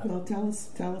the. Well, tell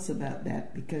us about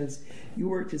that, because you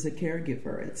worked as a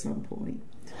caregiver at some point.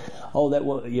 Oh,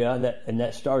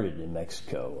 that started in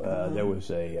Mexico. There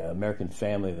was a American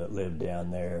family that lived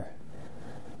down there.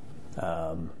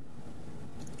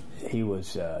 He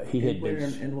had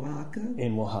been in Oaxaca.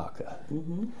 In Oaxaca.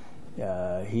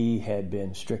 Mm-hmm. He had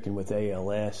been stricken with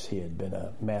ALS. He had been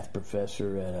a math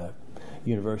professor at a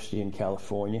university in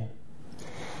California.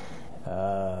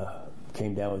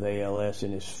 came down with ALS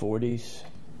in his 40s.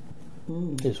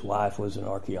 His wife was an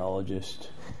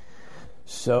archaeologist.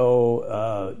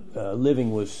 So living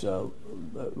was a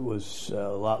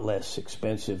lot less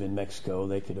expensive in Mexico.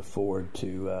 They could afford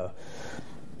to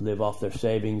live off their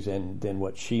savings and then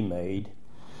what she made,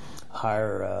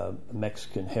 hire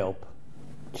Mexican help.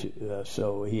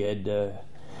 So he had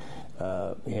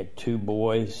 2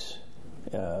 boys.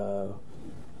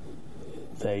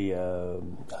 Two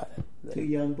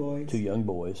young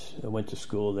boys. I went to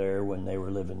school there when they were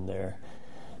living there.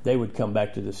 They would come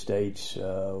back to the States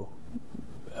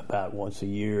about once a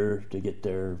year to get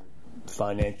their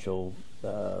financial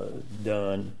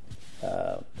done.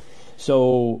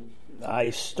 So I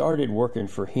started working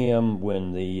for him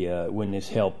when his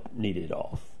help needed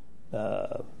off.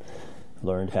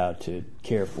 Learned how to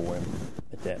care for him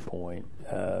at that point.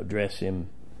 Dress him,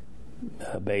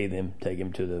 bathe him, take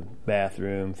him to the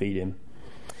bathroom, feed him,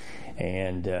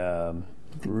 and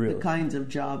the kinds of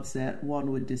jobs that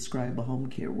one would describe a home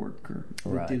care worker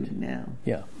would do now.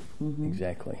 Yeah,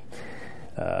 exactly.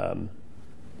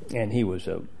 And he's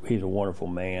a wonderful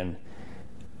man.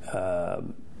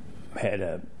 Had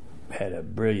a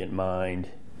brilliant mind.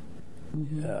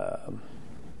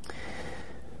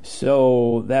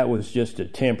 So that was just a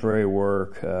temporary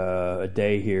work, a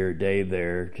day here, a day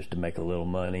there, just to make a little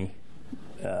money.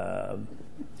 And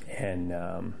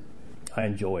I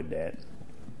enjoyed that.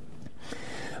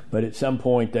 But at some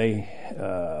point, I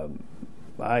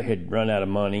had run out of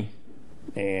money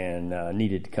and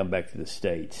needed to come back to the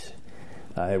States.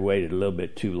 I had waited a little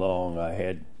bit too long. I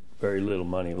had very little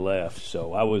money left,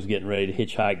 so I was getting ready to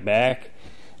hitchhike back.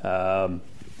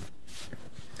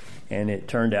 And it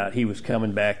turned out he was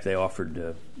coming back. They offered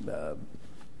to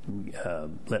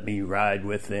let me ride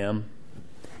with them,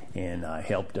 and I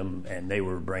helped them, and they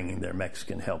were bringing their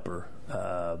Mexican helper.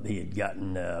 He had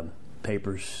gotten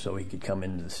papers so he could come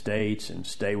into the States and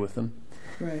stay with them.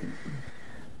 Right.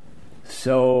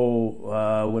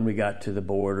 So when we got to the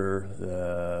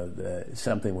border,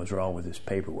 something was wrong with his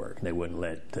paperwork. They wouldn't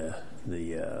let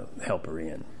the helper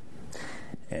in.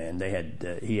 And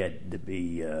he had to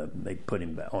be, they put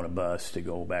him on a bus to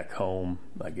go back home.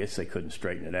 I guess they couldn't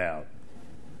straighten it out.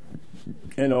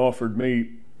 And offered me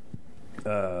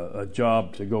a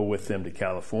job to go with them to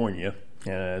California.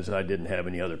 And as I didn't have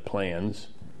any other plans,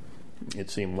 it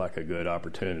seemed like a good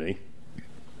opportunity.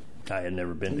 I had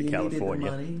never been to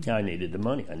California. I needed the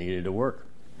money. I needed to work.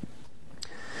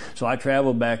 So I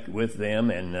traveled back with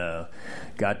them and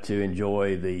got to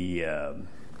enjoy the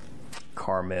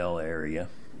Carmel area.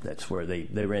 That's where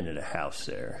they rented a house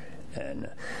there, and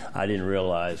I didn't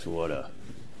realize what a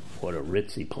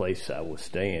ritzy place I was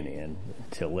staying in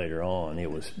until later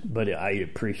on. But I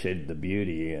appreciated the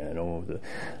beauty. The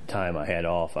time I had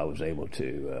off, I was able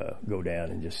to go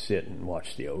down and just sit and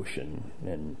watch the ocean,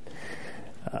 and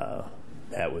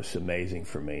that was amazing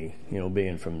for me.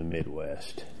 Being from the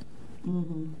Midwest.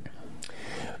 Mm-hmm.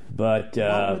 But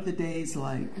what were the days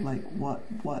like? Like what?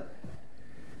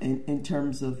 In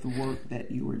terms of the work that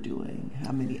you were doing,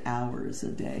 how many hours a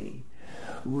day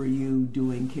were you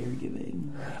doing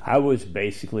caregiving? I was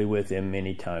basically with him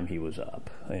anytime he was up.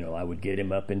 I would get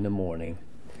him up in the morning,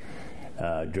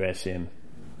 dress him.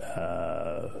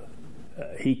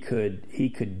 He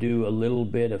could do a little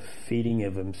bit of feeding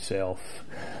of himself,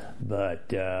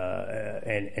 but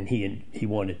and he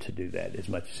wanted to do that as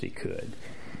much as he could.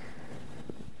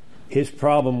 His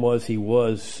problem was he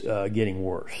was getting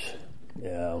worse.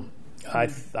 I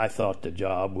thought the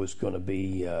job was going to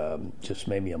be just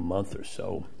maybe a month or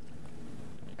so.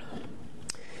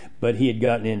 But he had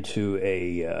gotten into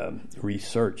a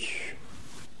research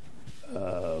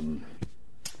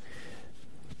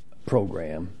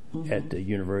program at the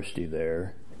university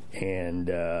there, and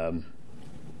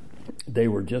they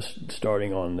were just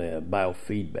starting on the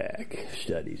biofeedback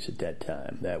studies at that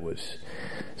time. That was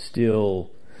still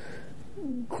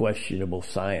questionable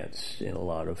science in a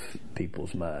lot of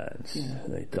people's minds. Yeah.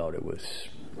 They thought it was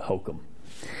hokum.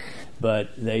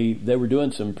 But they were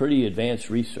doing some pretty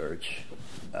advanced research,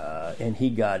 and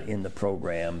he got in the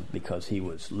program because he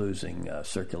was losing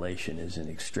circulation in his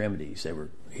extremities.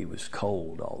 He was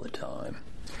cold all the time.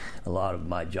 A lot of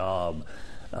my job,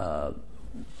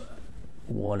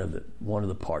 one of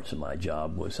the parts of my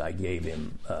job was I gave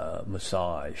him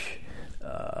massage.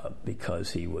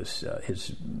 Because he was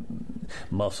his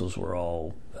muscles were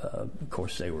all, of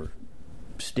course, they were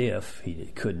stiff.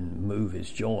 He couldn't move his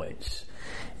joints,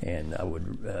 and I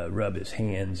would rub his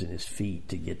hands and his feet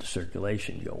to get the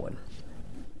circulation going.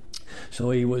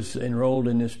 So he was enrolled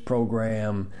in this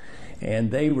program, and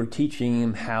they were teaching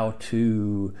him how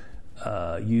to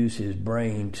use his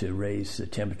brain to raise the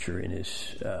temperature in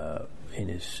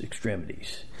his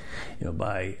extremities.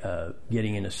 By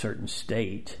getting in a certain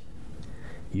state,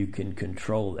 you can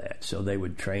control that. So they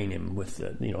would train him with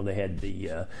they had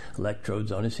the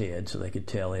electrodes on his head so they could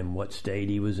tell him what state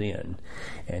he was in,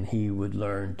 and he would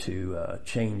learn to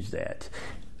change that.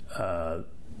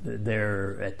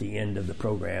 There at the end of the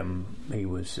program, he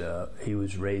was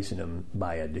raising them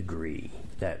by a degree.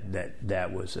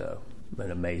 That was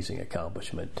an amazing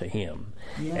accomplishment to him.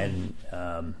 Yeah.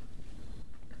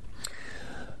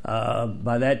 And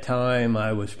by that time,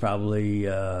 I was probably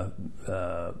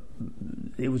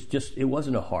it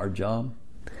wasn't a hard job,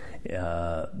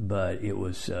 but it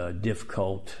was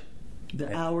difficult.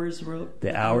 The hours were long.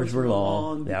 The hours were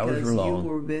long. You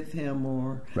were with him,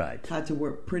 or right. Had to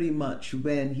work pretty much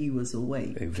when he was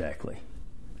away. Exactly.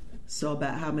 So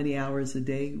about how many hours a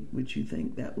day would you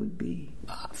think that would be?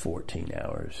 14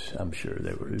 hours. I'm sure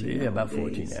there were about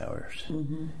 14 hours.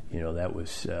 Mm-hmm.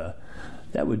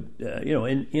 That would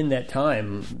in that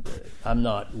time, I'm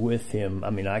not with him.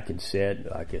 I mean, I could sit.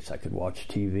 I guess I could watch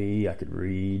TV. I could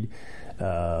read.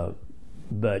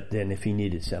 But then if he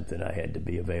needed something, I had to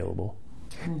be available.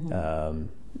 Mm-hmm.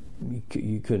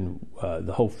 You couldn't.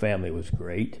 The whole family was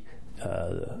great.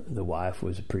 The wife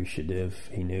was appreciative.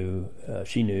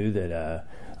 She knew that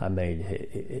I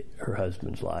made her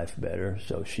husband's life better.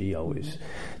 So she always.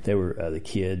 They were the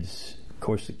kids. Of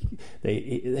course,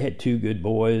 they had two good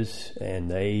boys,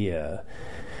 and they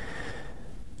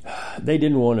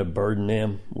didn't want to burden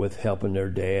them with helping their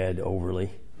dad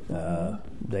overly.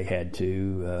 They had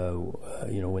to,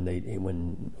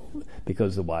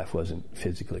 because the wife wasn't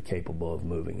physically capable of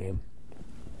moving him.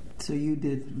 So you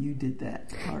did that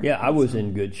part. Yeah, I was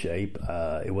in good shape.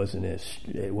 It wasn't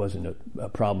a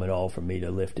problem at all for me to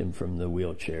lift him from the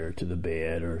wheelchair to the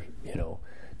bed or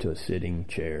to a sitting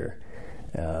chair.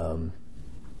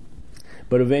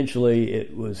 But eventually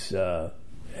it was.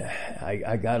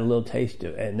 I got a little taste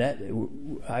of it, and that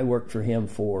I worked for him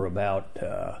for about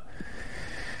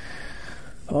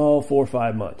 4 or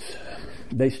 5 months.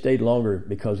 They stayed longer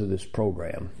because of this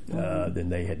program than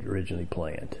they had originally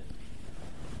planned.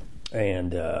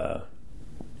 And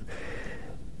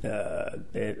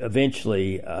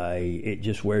eventually, it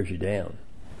just wears you down.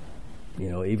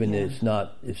 It's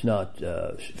not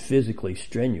physically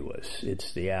strenuous.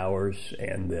 It's the hours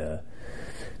and the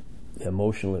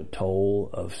emotional toll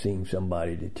of seeing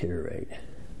somebody deteriorate.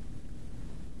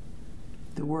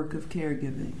 The work of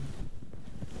caregiving.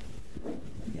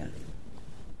 Yeah.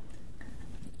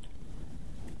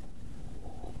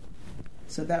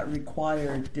 So that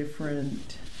required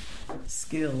different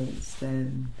skills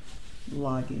than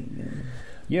logging and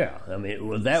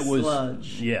that was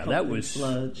sludge. Yeah, that was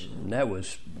sludge. That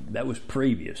was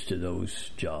previous to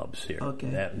those jobs here.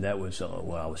 Okay. That was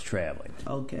while I was traveling.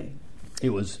 Okay. It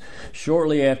was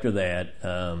shortly after that.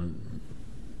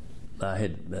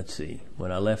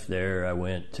 When I left there, I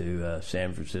went to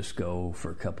San Francisco for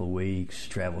a couple of weeks,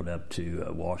 traveled up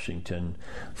to Washington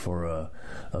for a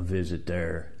visit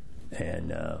there,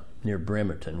 and near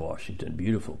Bremerton, Washington.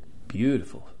 Beautiful,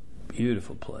 beautiful,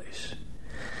 beautiful place.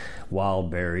 Wild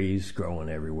berries growing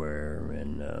everywhere,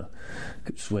 and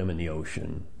could swim in the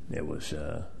ocean. It was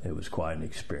quite an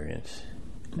experience.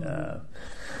 Mm-hmm.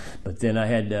 But then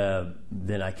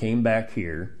I came back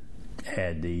here,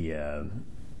 had the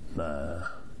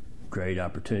great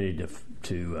opportunity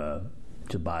to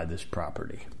buy this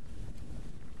property,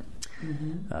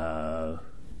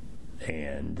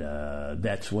 and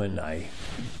that's when I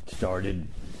started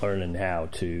learning how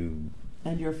to.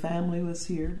 And your family was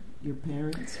here. Your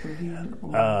parents were here.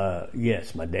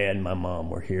 Yes, my dad and my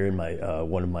mom were here, and my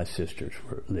one of my sisters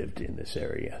lived in this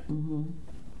area. Mm-hmm.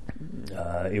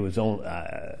 It was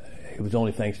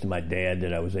only thanks to my dad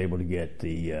that I was able to get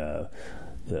the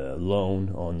loan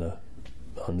on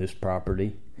this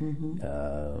property. Mm-hmm.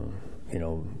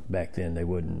 Back then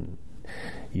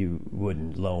you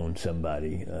wouldn't loan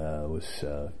somebody was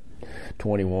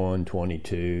 21,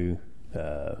 22,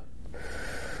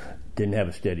 didn't have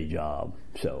a steady job.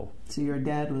 So your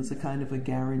dad was a kind of a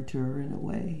guarantor in a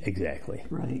way. Exactly.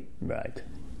 Right.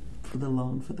 For the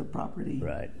loan for the property.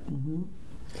 Right. Mm-hmm.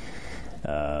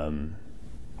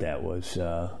 That was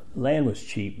land was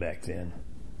cheap back then.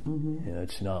 Mm-hmm.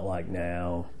 It's not like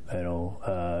now.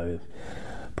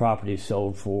 Properties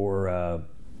sold for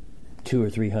 $200 or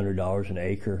 $300 an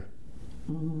acre.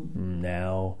 Mm-hmm.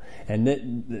 Now,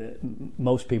 and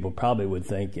most people probably would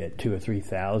think at $2,000 or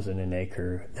 $3,000 an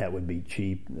acre that would be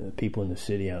cheap. People in the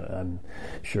city, I'm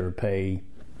sure, pay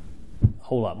a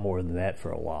whole lot more than that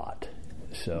for a lot.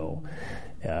 So,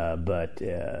 But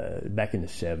back in the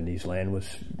 70s, land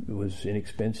was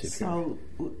inexpensive. So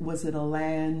was it a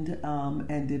land,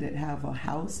 and did it have a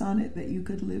house on it that you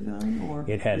could live on, or was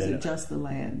it just the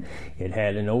land? It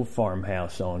had an old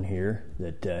farmhouse on here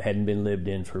that hadn't been lived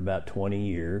in for about 20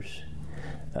 years.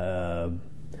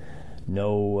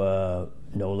 No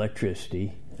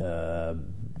electricity,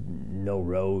 no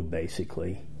road,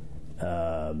 basically.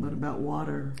 What about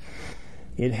water?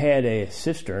 It had a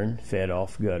cistern fed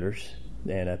off gutters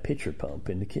and a pitcher pump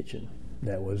in the kitchen.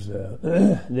 That was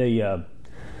the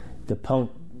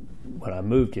pump. When I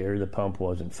moved here, the pump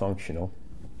wasn't functional,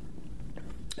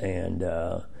 and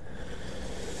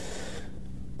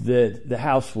the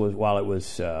house was, while it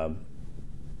was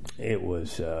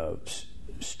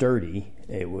sturdy,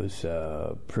 it was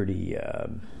pretty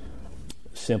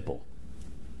simple.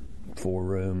 4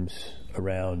 rooms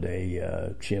around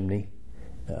a chimney,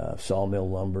 sawmill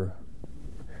lumber.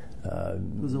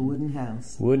 It was a wooden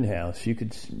house. Wooden house. You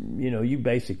could, you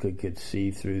basically could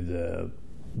see through the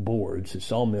boards, the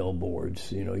sawmill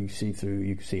boards. You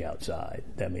could see outside.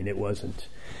 I mean, it wasn't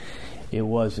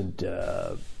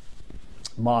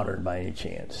modern by any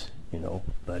chance,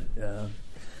 but.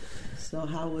 So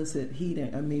how was it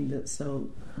heating? I mean, so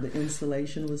the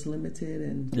insulation was limited,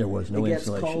 and there was no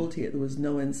insulation. It gets cold here. There was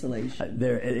no insulation.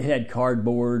 It had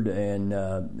cardboard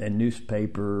and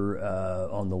newspaper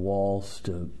on the walls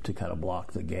to kind of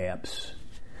block the gaps.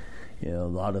 A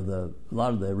lot of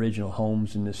the original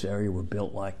homes in this area were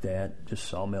built like that, just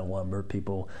sawmill lumber.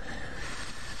 People.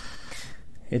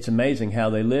 It's amazing how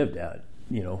they lived out,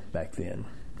 back then.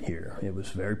 Here, it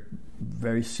was very,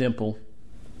 very simple.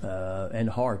 And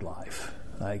hard life.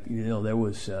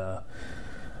 There's a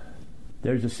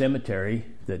cemetery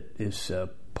that is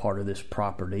part of this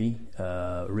property.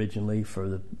 Originally for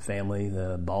the family,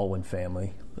 the Baldwin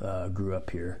family grew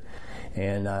up here.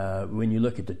 And when you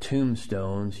look at the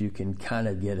tombstones, you can kind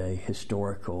of get a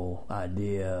historical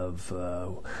idea of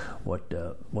what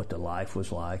the life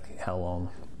was like, how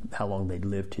long they'd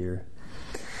lived here.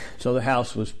 So the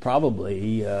house was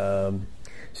probably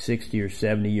 60 or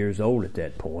 70 years old at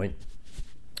that point.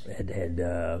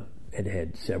 It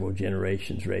had several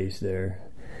generations raised there.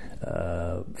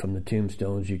 From the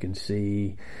tombstones, you can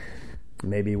see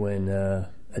maybe when a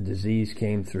disease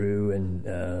came through and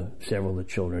several of the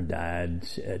children died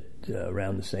at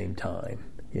around the same time.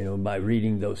 By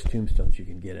reading those tombstones, you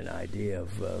can get an idea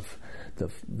of the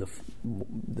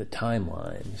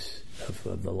timelines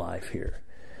of the life here.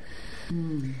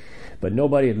 But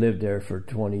nobody had lived there for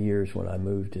 20 years when I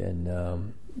moved,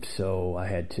 and so I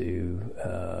had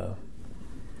to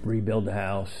rebuild the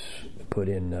house, put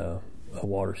in a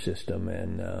water system,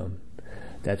 and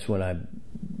that's when I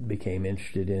became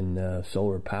interested in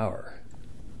solar power.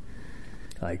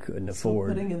 I couldn't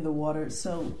afford putting in the water.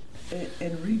 So,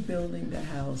 in rebuilding the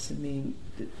house, I mean,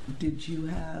 did you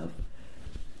have?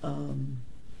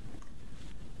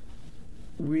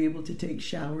 Were you able to take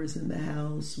showers in the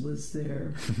house? Was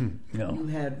there? No. You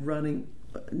had running.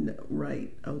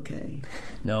 Right. Okay.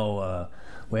 No.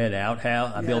 We had an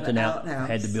outhouse. I built an outhouse.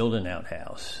 Had to build an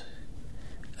outhouse.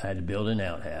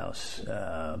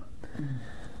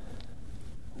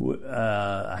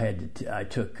 I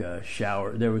took a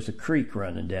shower. There was a creek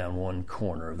running down one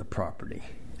corner of the property.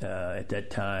 At that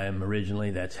time,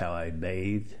 originally, that's how I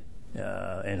bathed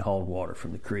and hauled water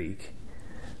from the creek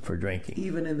for drinking.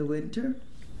 Even in the winter?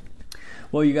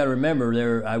 Well, you got to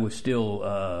remember, I was still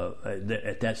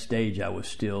at that stage. I was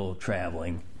still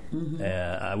traveling.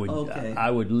 Mm-hmm. I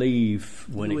would leave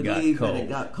when it got cold. When it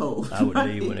got cold. I would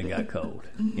leave when it got cold.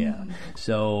 Yeah.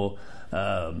 So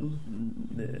the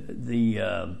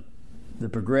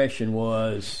progression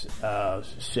was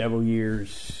several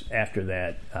years after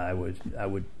that. I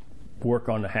would work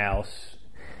on the house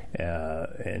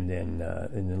and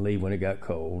then leave when it got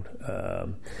cold.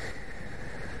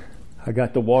 I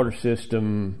got the water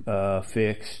system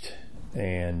fixed,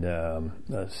 and a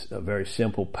very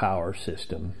simple power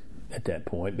system at that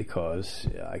point, because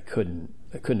I couldn't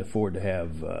afford to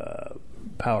have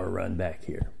power run back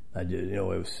here.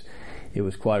 It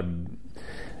was quite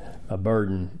a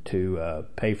burden to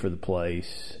pay for the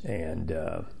place, and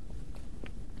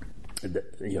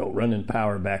running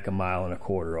power back 1.25 miles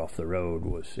off the road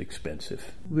was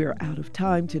expensive. We're out of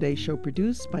time. Today's show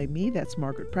produced by me, that's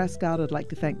Margaret Prescott. I'd like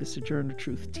to thank the Sojourner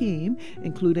Truth team,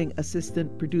 including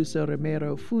assistant producer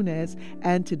Romero Funes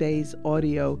and today's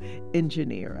audio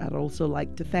engineer. I'd also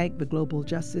like to thank the Global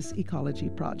Justice Ecology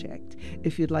Project.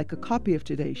 If you'd like a copy of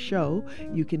today's show,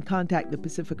 you can contact the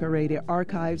Pacifica Radio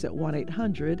Archives at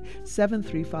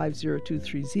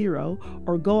 1-800-735-0230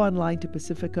 or go online to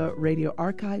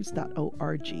pacificaradioarchives.com.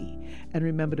 And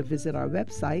remember to visit our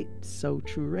website,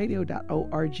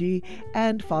 sotrueradio.org,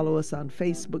 and follow us on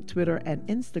Facebook, Twitter, and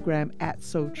Instagram at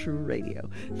SoTrueRadio.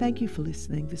 Thank you for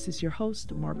listening. This is your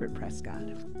host, Margaret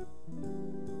Prescott.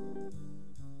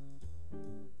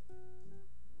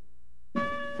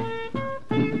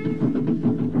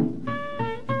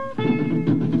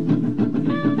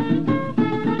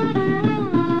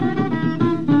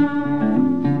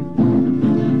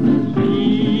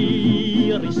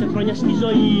 Γύρισε χρόνια στη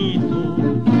ζωή του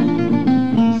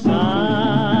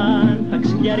σαν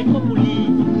ταξιδιάρικο πουλί.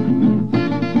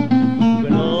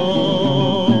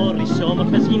 Γνώρισε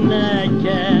όμορφες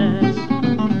γυναίκες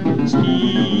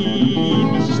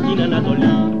σκήπησε στην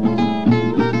Ανατολή.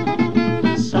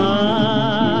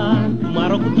 Σαν του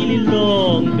Μαρόκου κι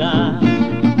Λιλόγκα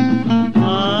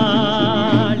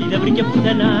άλλη δεν βρήκε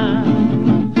πουθενά.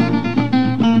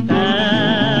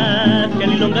 Τέτοια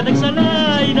Λιλόγκα δεν ξανά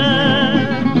είναι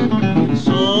σ'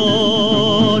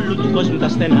 όλου του κόσμου τα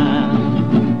στενά.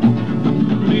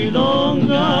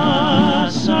 Λιλόγκα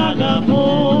σ'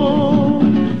 αγαπώ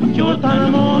κι όταν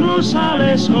μόνο σ'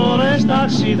 άλλες χώρες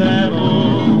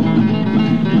ταξιδεύω.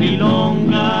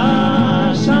 Λιλόγκα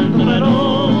σαν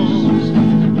τρελός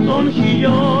τον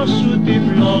χιλιό σου τη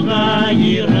φλόγα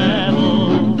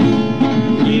γυρεύω.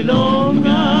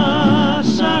 Λιλόγκα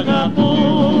σ' αγαπώ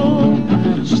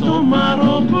στο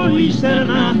Μαρόκο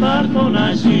ύστερα θα έρθω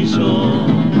να ζήσω.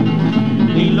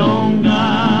 Λιλόγκα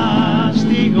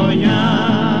στη γωνιά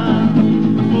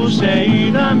που σε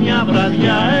είδα μια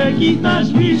βραδιά εκεί θα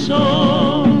σβήσω.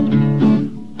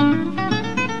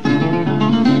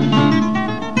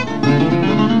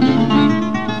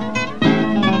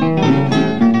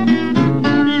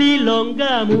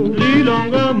 Λιλόγκα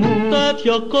μου,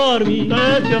 τέτοιο κόρμι,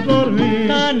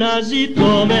 τα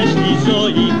αναζητώ μες στη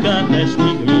ζωή κάθε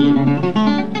στιγμή.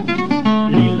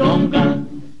 Λιλόγκα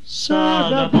σ'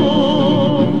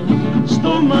 αγαπώ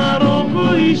στο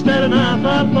Μαρόκο ύστερνα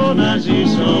θα έρθω να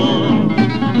ζήσω.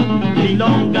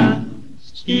 Λιλόγκα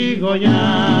στη γωνιά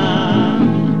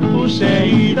που σε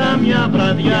είδα μια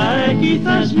βραδιά εκεί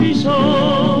θα σβήσω.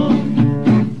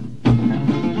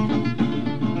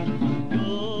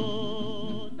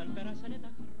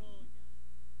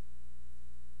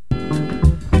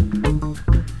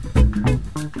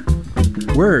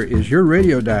 Where is your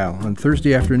radio dial on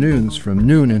Thursday afternoons from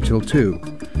noon until 2?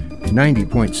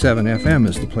 90.7 FM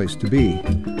is the place to be.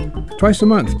 Twice a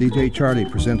month, DJ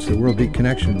Charlie presents the World Beat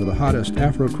Connection with the hottest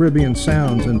Afro-Caribbean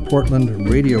sounds in Portland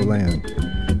Radioland.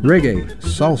 Reggae,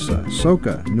 salsa,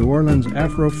 soca, New Orleans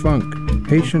Afro-funk,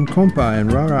 Haitian compa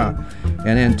and rara,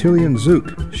 and Antillean zouk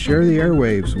share the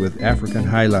airwaves with African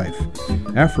high life.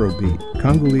 Afrobeat,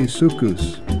 Congolese soukous,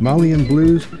 Malian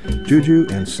blues, juju,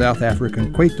 and South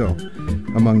African kwaito,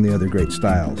 among the other great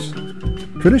styles.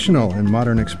 Traditional and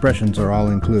modern expressions are all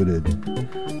included.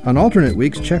 On alternate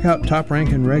weeks, check out Top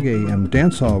Rankin' Reggae and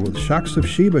Dancehall with Shocks of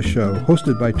Sheba show,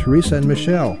 hosted by Teresa and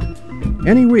Michelle.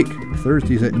 Any week,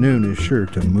 Thursdays at noon is sure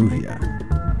to move ya.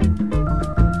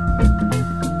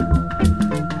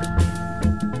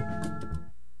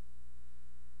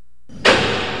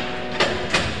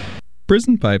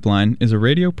 Prison Pipeline is a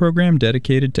radio program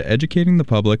dedicated to educating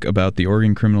the public about the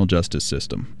Oregon criminal justice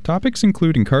system. Topics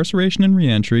include incarceration and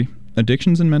reentry,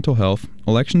 addictions and mental health,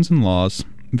 elections and laws,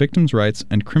 victims' rights,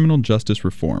 and criminal justice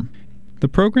reform. The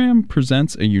program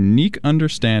presents a unique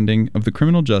understanding of the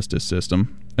criminal justice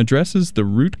system, addresses the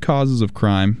root causes of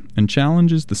crime, and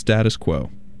challenges the status quo.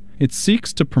 It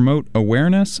seeks to promote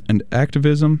awareness and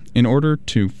activism in order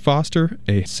to foster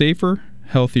a safer,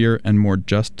 healthier, and more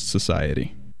just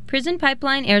society. Prison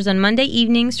Pipeline airs on Monday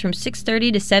evenings from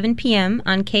 6:30 to 7 p.m.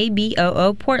 on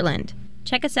KBOO Portland.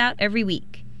 Check us out every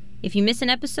week. If you miss an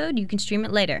episode, you can stream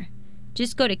it later.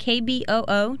 Just go to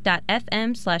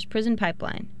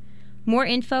kboo.fm/prisonpipeline. More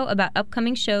info about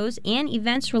upcoming shows and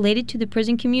events related to the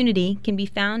prison community can be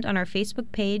found on our Facebook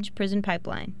page, Prison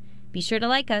Pipeline. Be sure to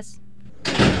like us.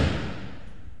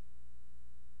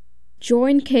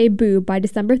 Join KBOO by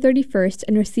December 31st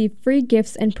and receive free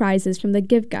gifts and prizes from the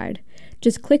Give Guide.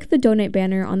 Just click the donate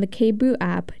banner on the KBOO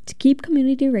app to keep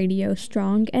community radio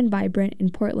strong and vibrant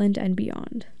in Portland and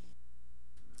beyond.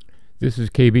 This is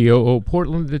KBOO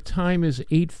Portland. The time is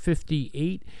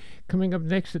 8:58. Coming up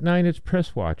next at 9, it's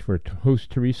Press Watch, where host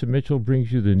Teresa Mitchell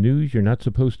brings you the news you're not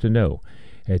supposed to know.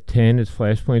 At 10, it's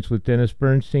Flashpoints with Dennis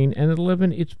Bernstein. And at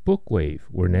 11, it's Bookwave,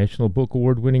 where National Book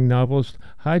Award-winning novelist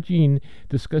Hajin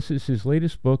discusses his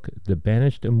latest book, The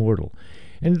Banished Immortal.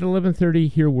 And at 11:30,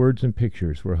 hear Words and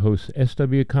Pictures, where host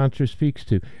S.W. Contra speaks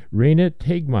to Raina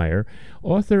Tegmeyer,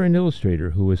 author and illustrator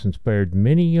who has inspired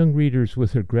many young readers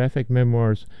with her graphic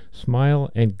memoirs, Smile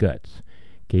and Guts.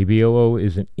 KBOO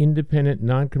is an independent,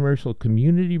 non-commercial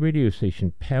community radio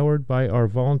station powered by our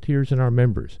volunteers and our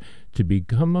members. To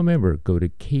become a member, go to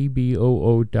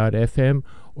kboo.fm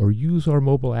or use our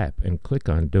mobile app and click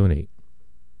on Donate.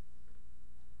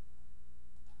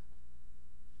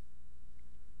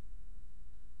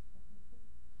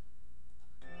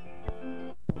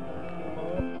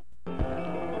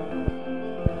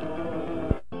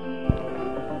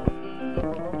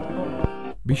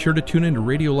 Be sure to tune in to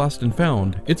Radio Lost and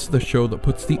Found. It's the show that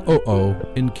puts the OO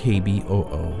in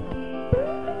KBOO.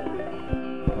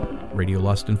 Radio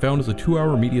Lost and Found is a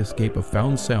 2-hour mediascape of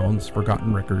found sounds,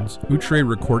 forgotten records, outre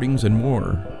recordings, and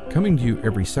more. Coming to you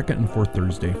every second and fourth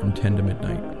Thursday from 10 to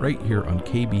midnight, right here on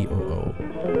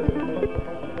KBOO.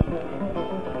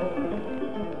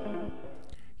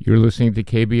 You're listening to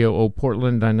KBOO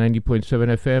Portland on 90.7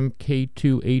 FM,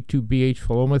 K2A2BH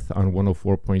Philomath on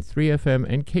 104.3 FM,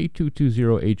 and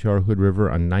K220HR Hood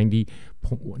River on 91.9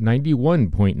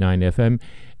 FM,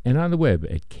 and on the web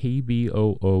at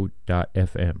kboo.fm.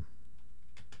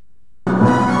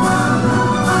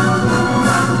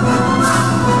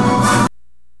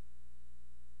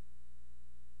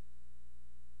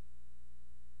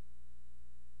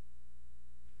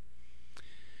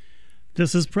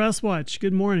 This is Press Watch.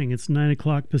 Good morning. It's 9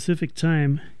 o'clock Pacific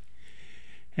time.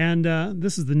 And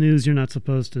this is the news you're not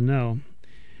supposed to know.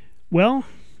 Well,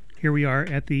 here we are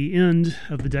at the end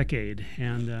of the decade.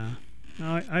 And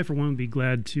I, for one, would be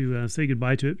glad to say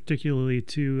goodbye to it, particularly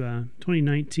to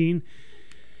 2019.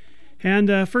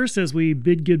 And first, as we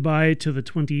bid goodbye to the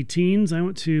 20-teens, I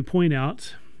want to point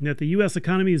out that the U.S.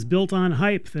 economy is built on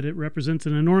hype, that it represents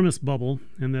an enormous bubble,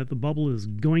 and that the bubble is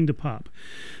going to pop.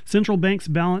 Central banks'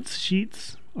 balance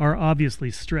sheets are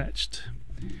obviously stretched.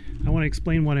 I want to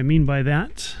explain what I mean by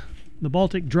that. The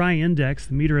Baltic Dry Index,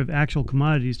 the meter of actual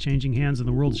commodities changing hands in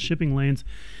the world's shipping lanes,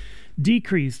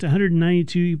 decreased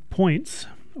 192 points,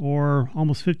 or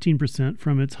almost 15%,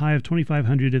 from its high of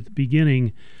 2,500 at the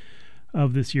beginning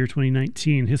of this year,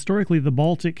 2019. Historically, the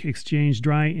Baltic Exchange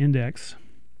Dry Index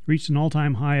reached an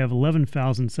all-time high of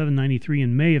 11,793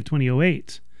 in May of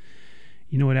 2008.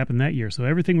 You know what happened that year. So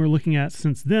everything we're looking at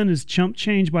since then is chump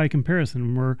change by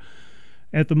comparison. We're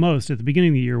at the most, at the beginning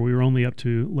of the year, we were only up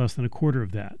to less than a quarter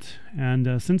of that.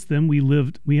 And since then, we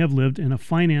have lived in a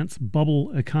finance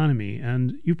bubble economy.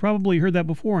 And you've probably heard that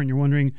before, and you're wondering,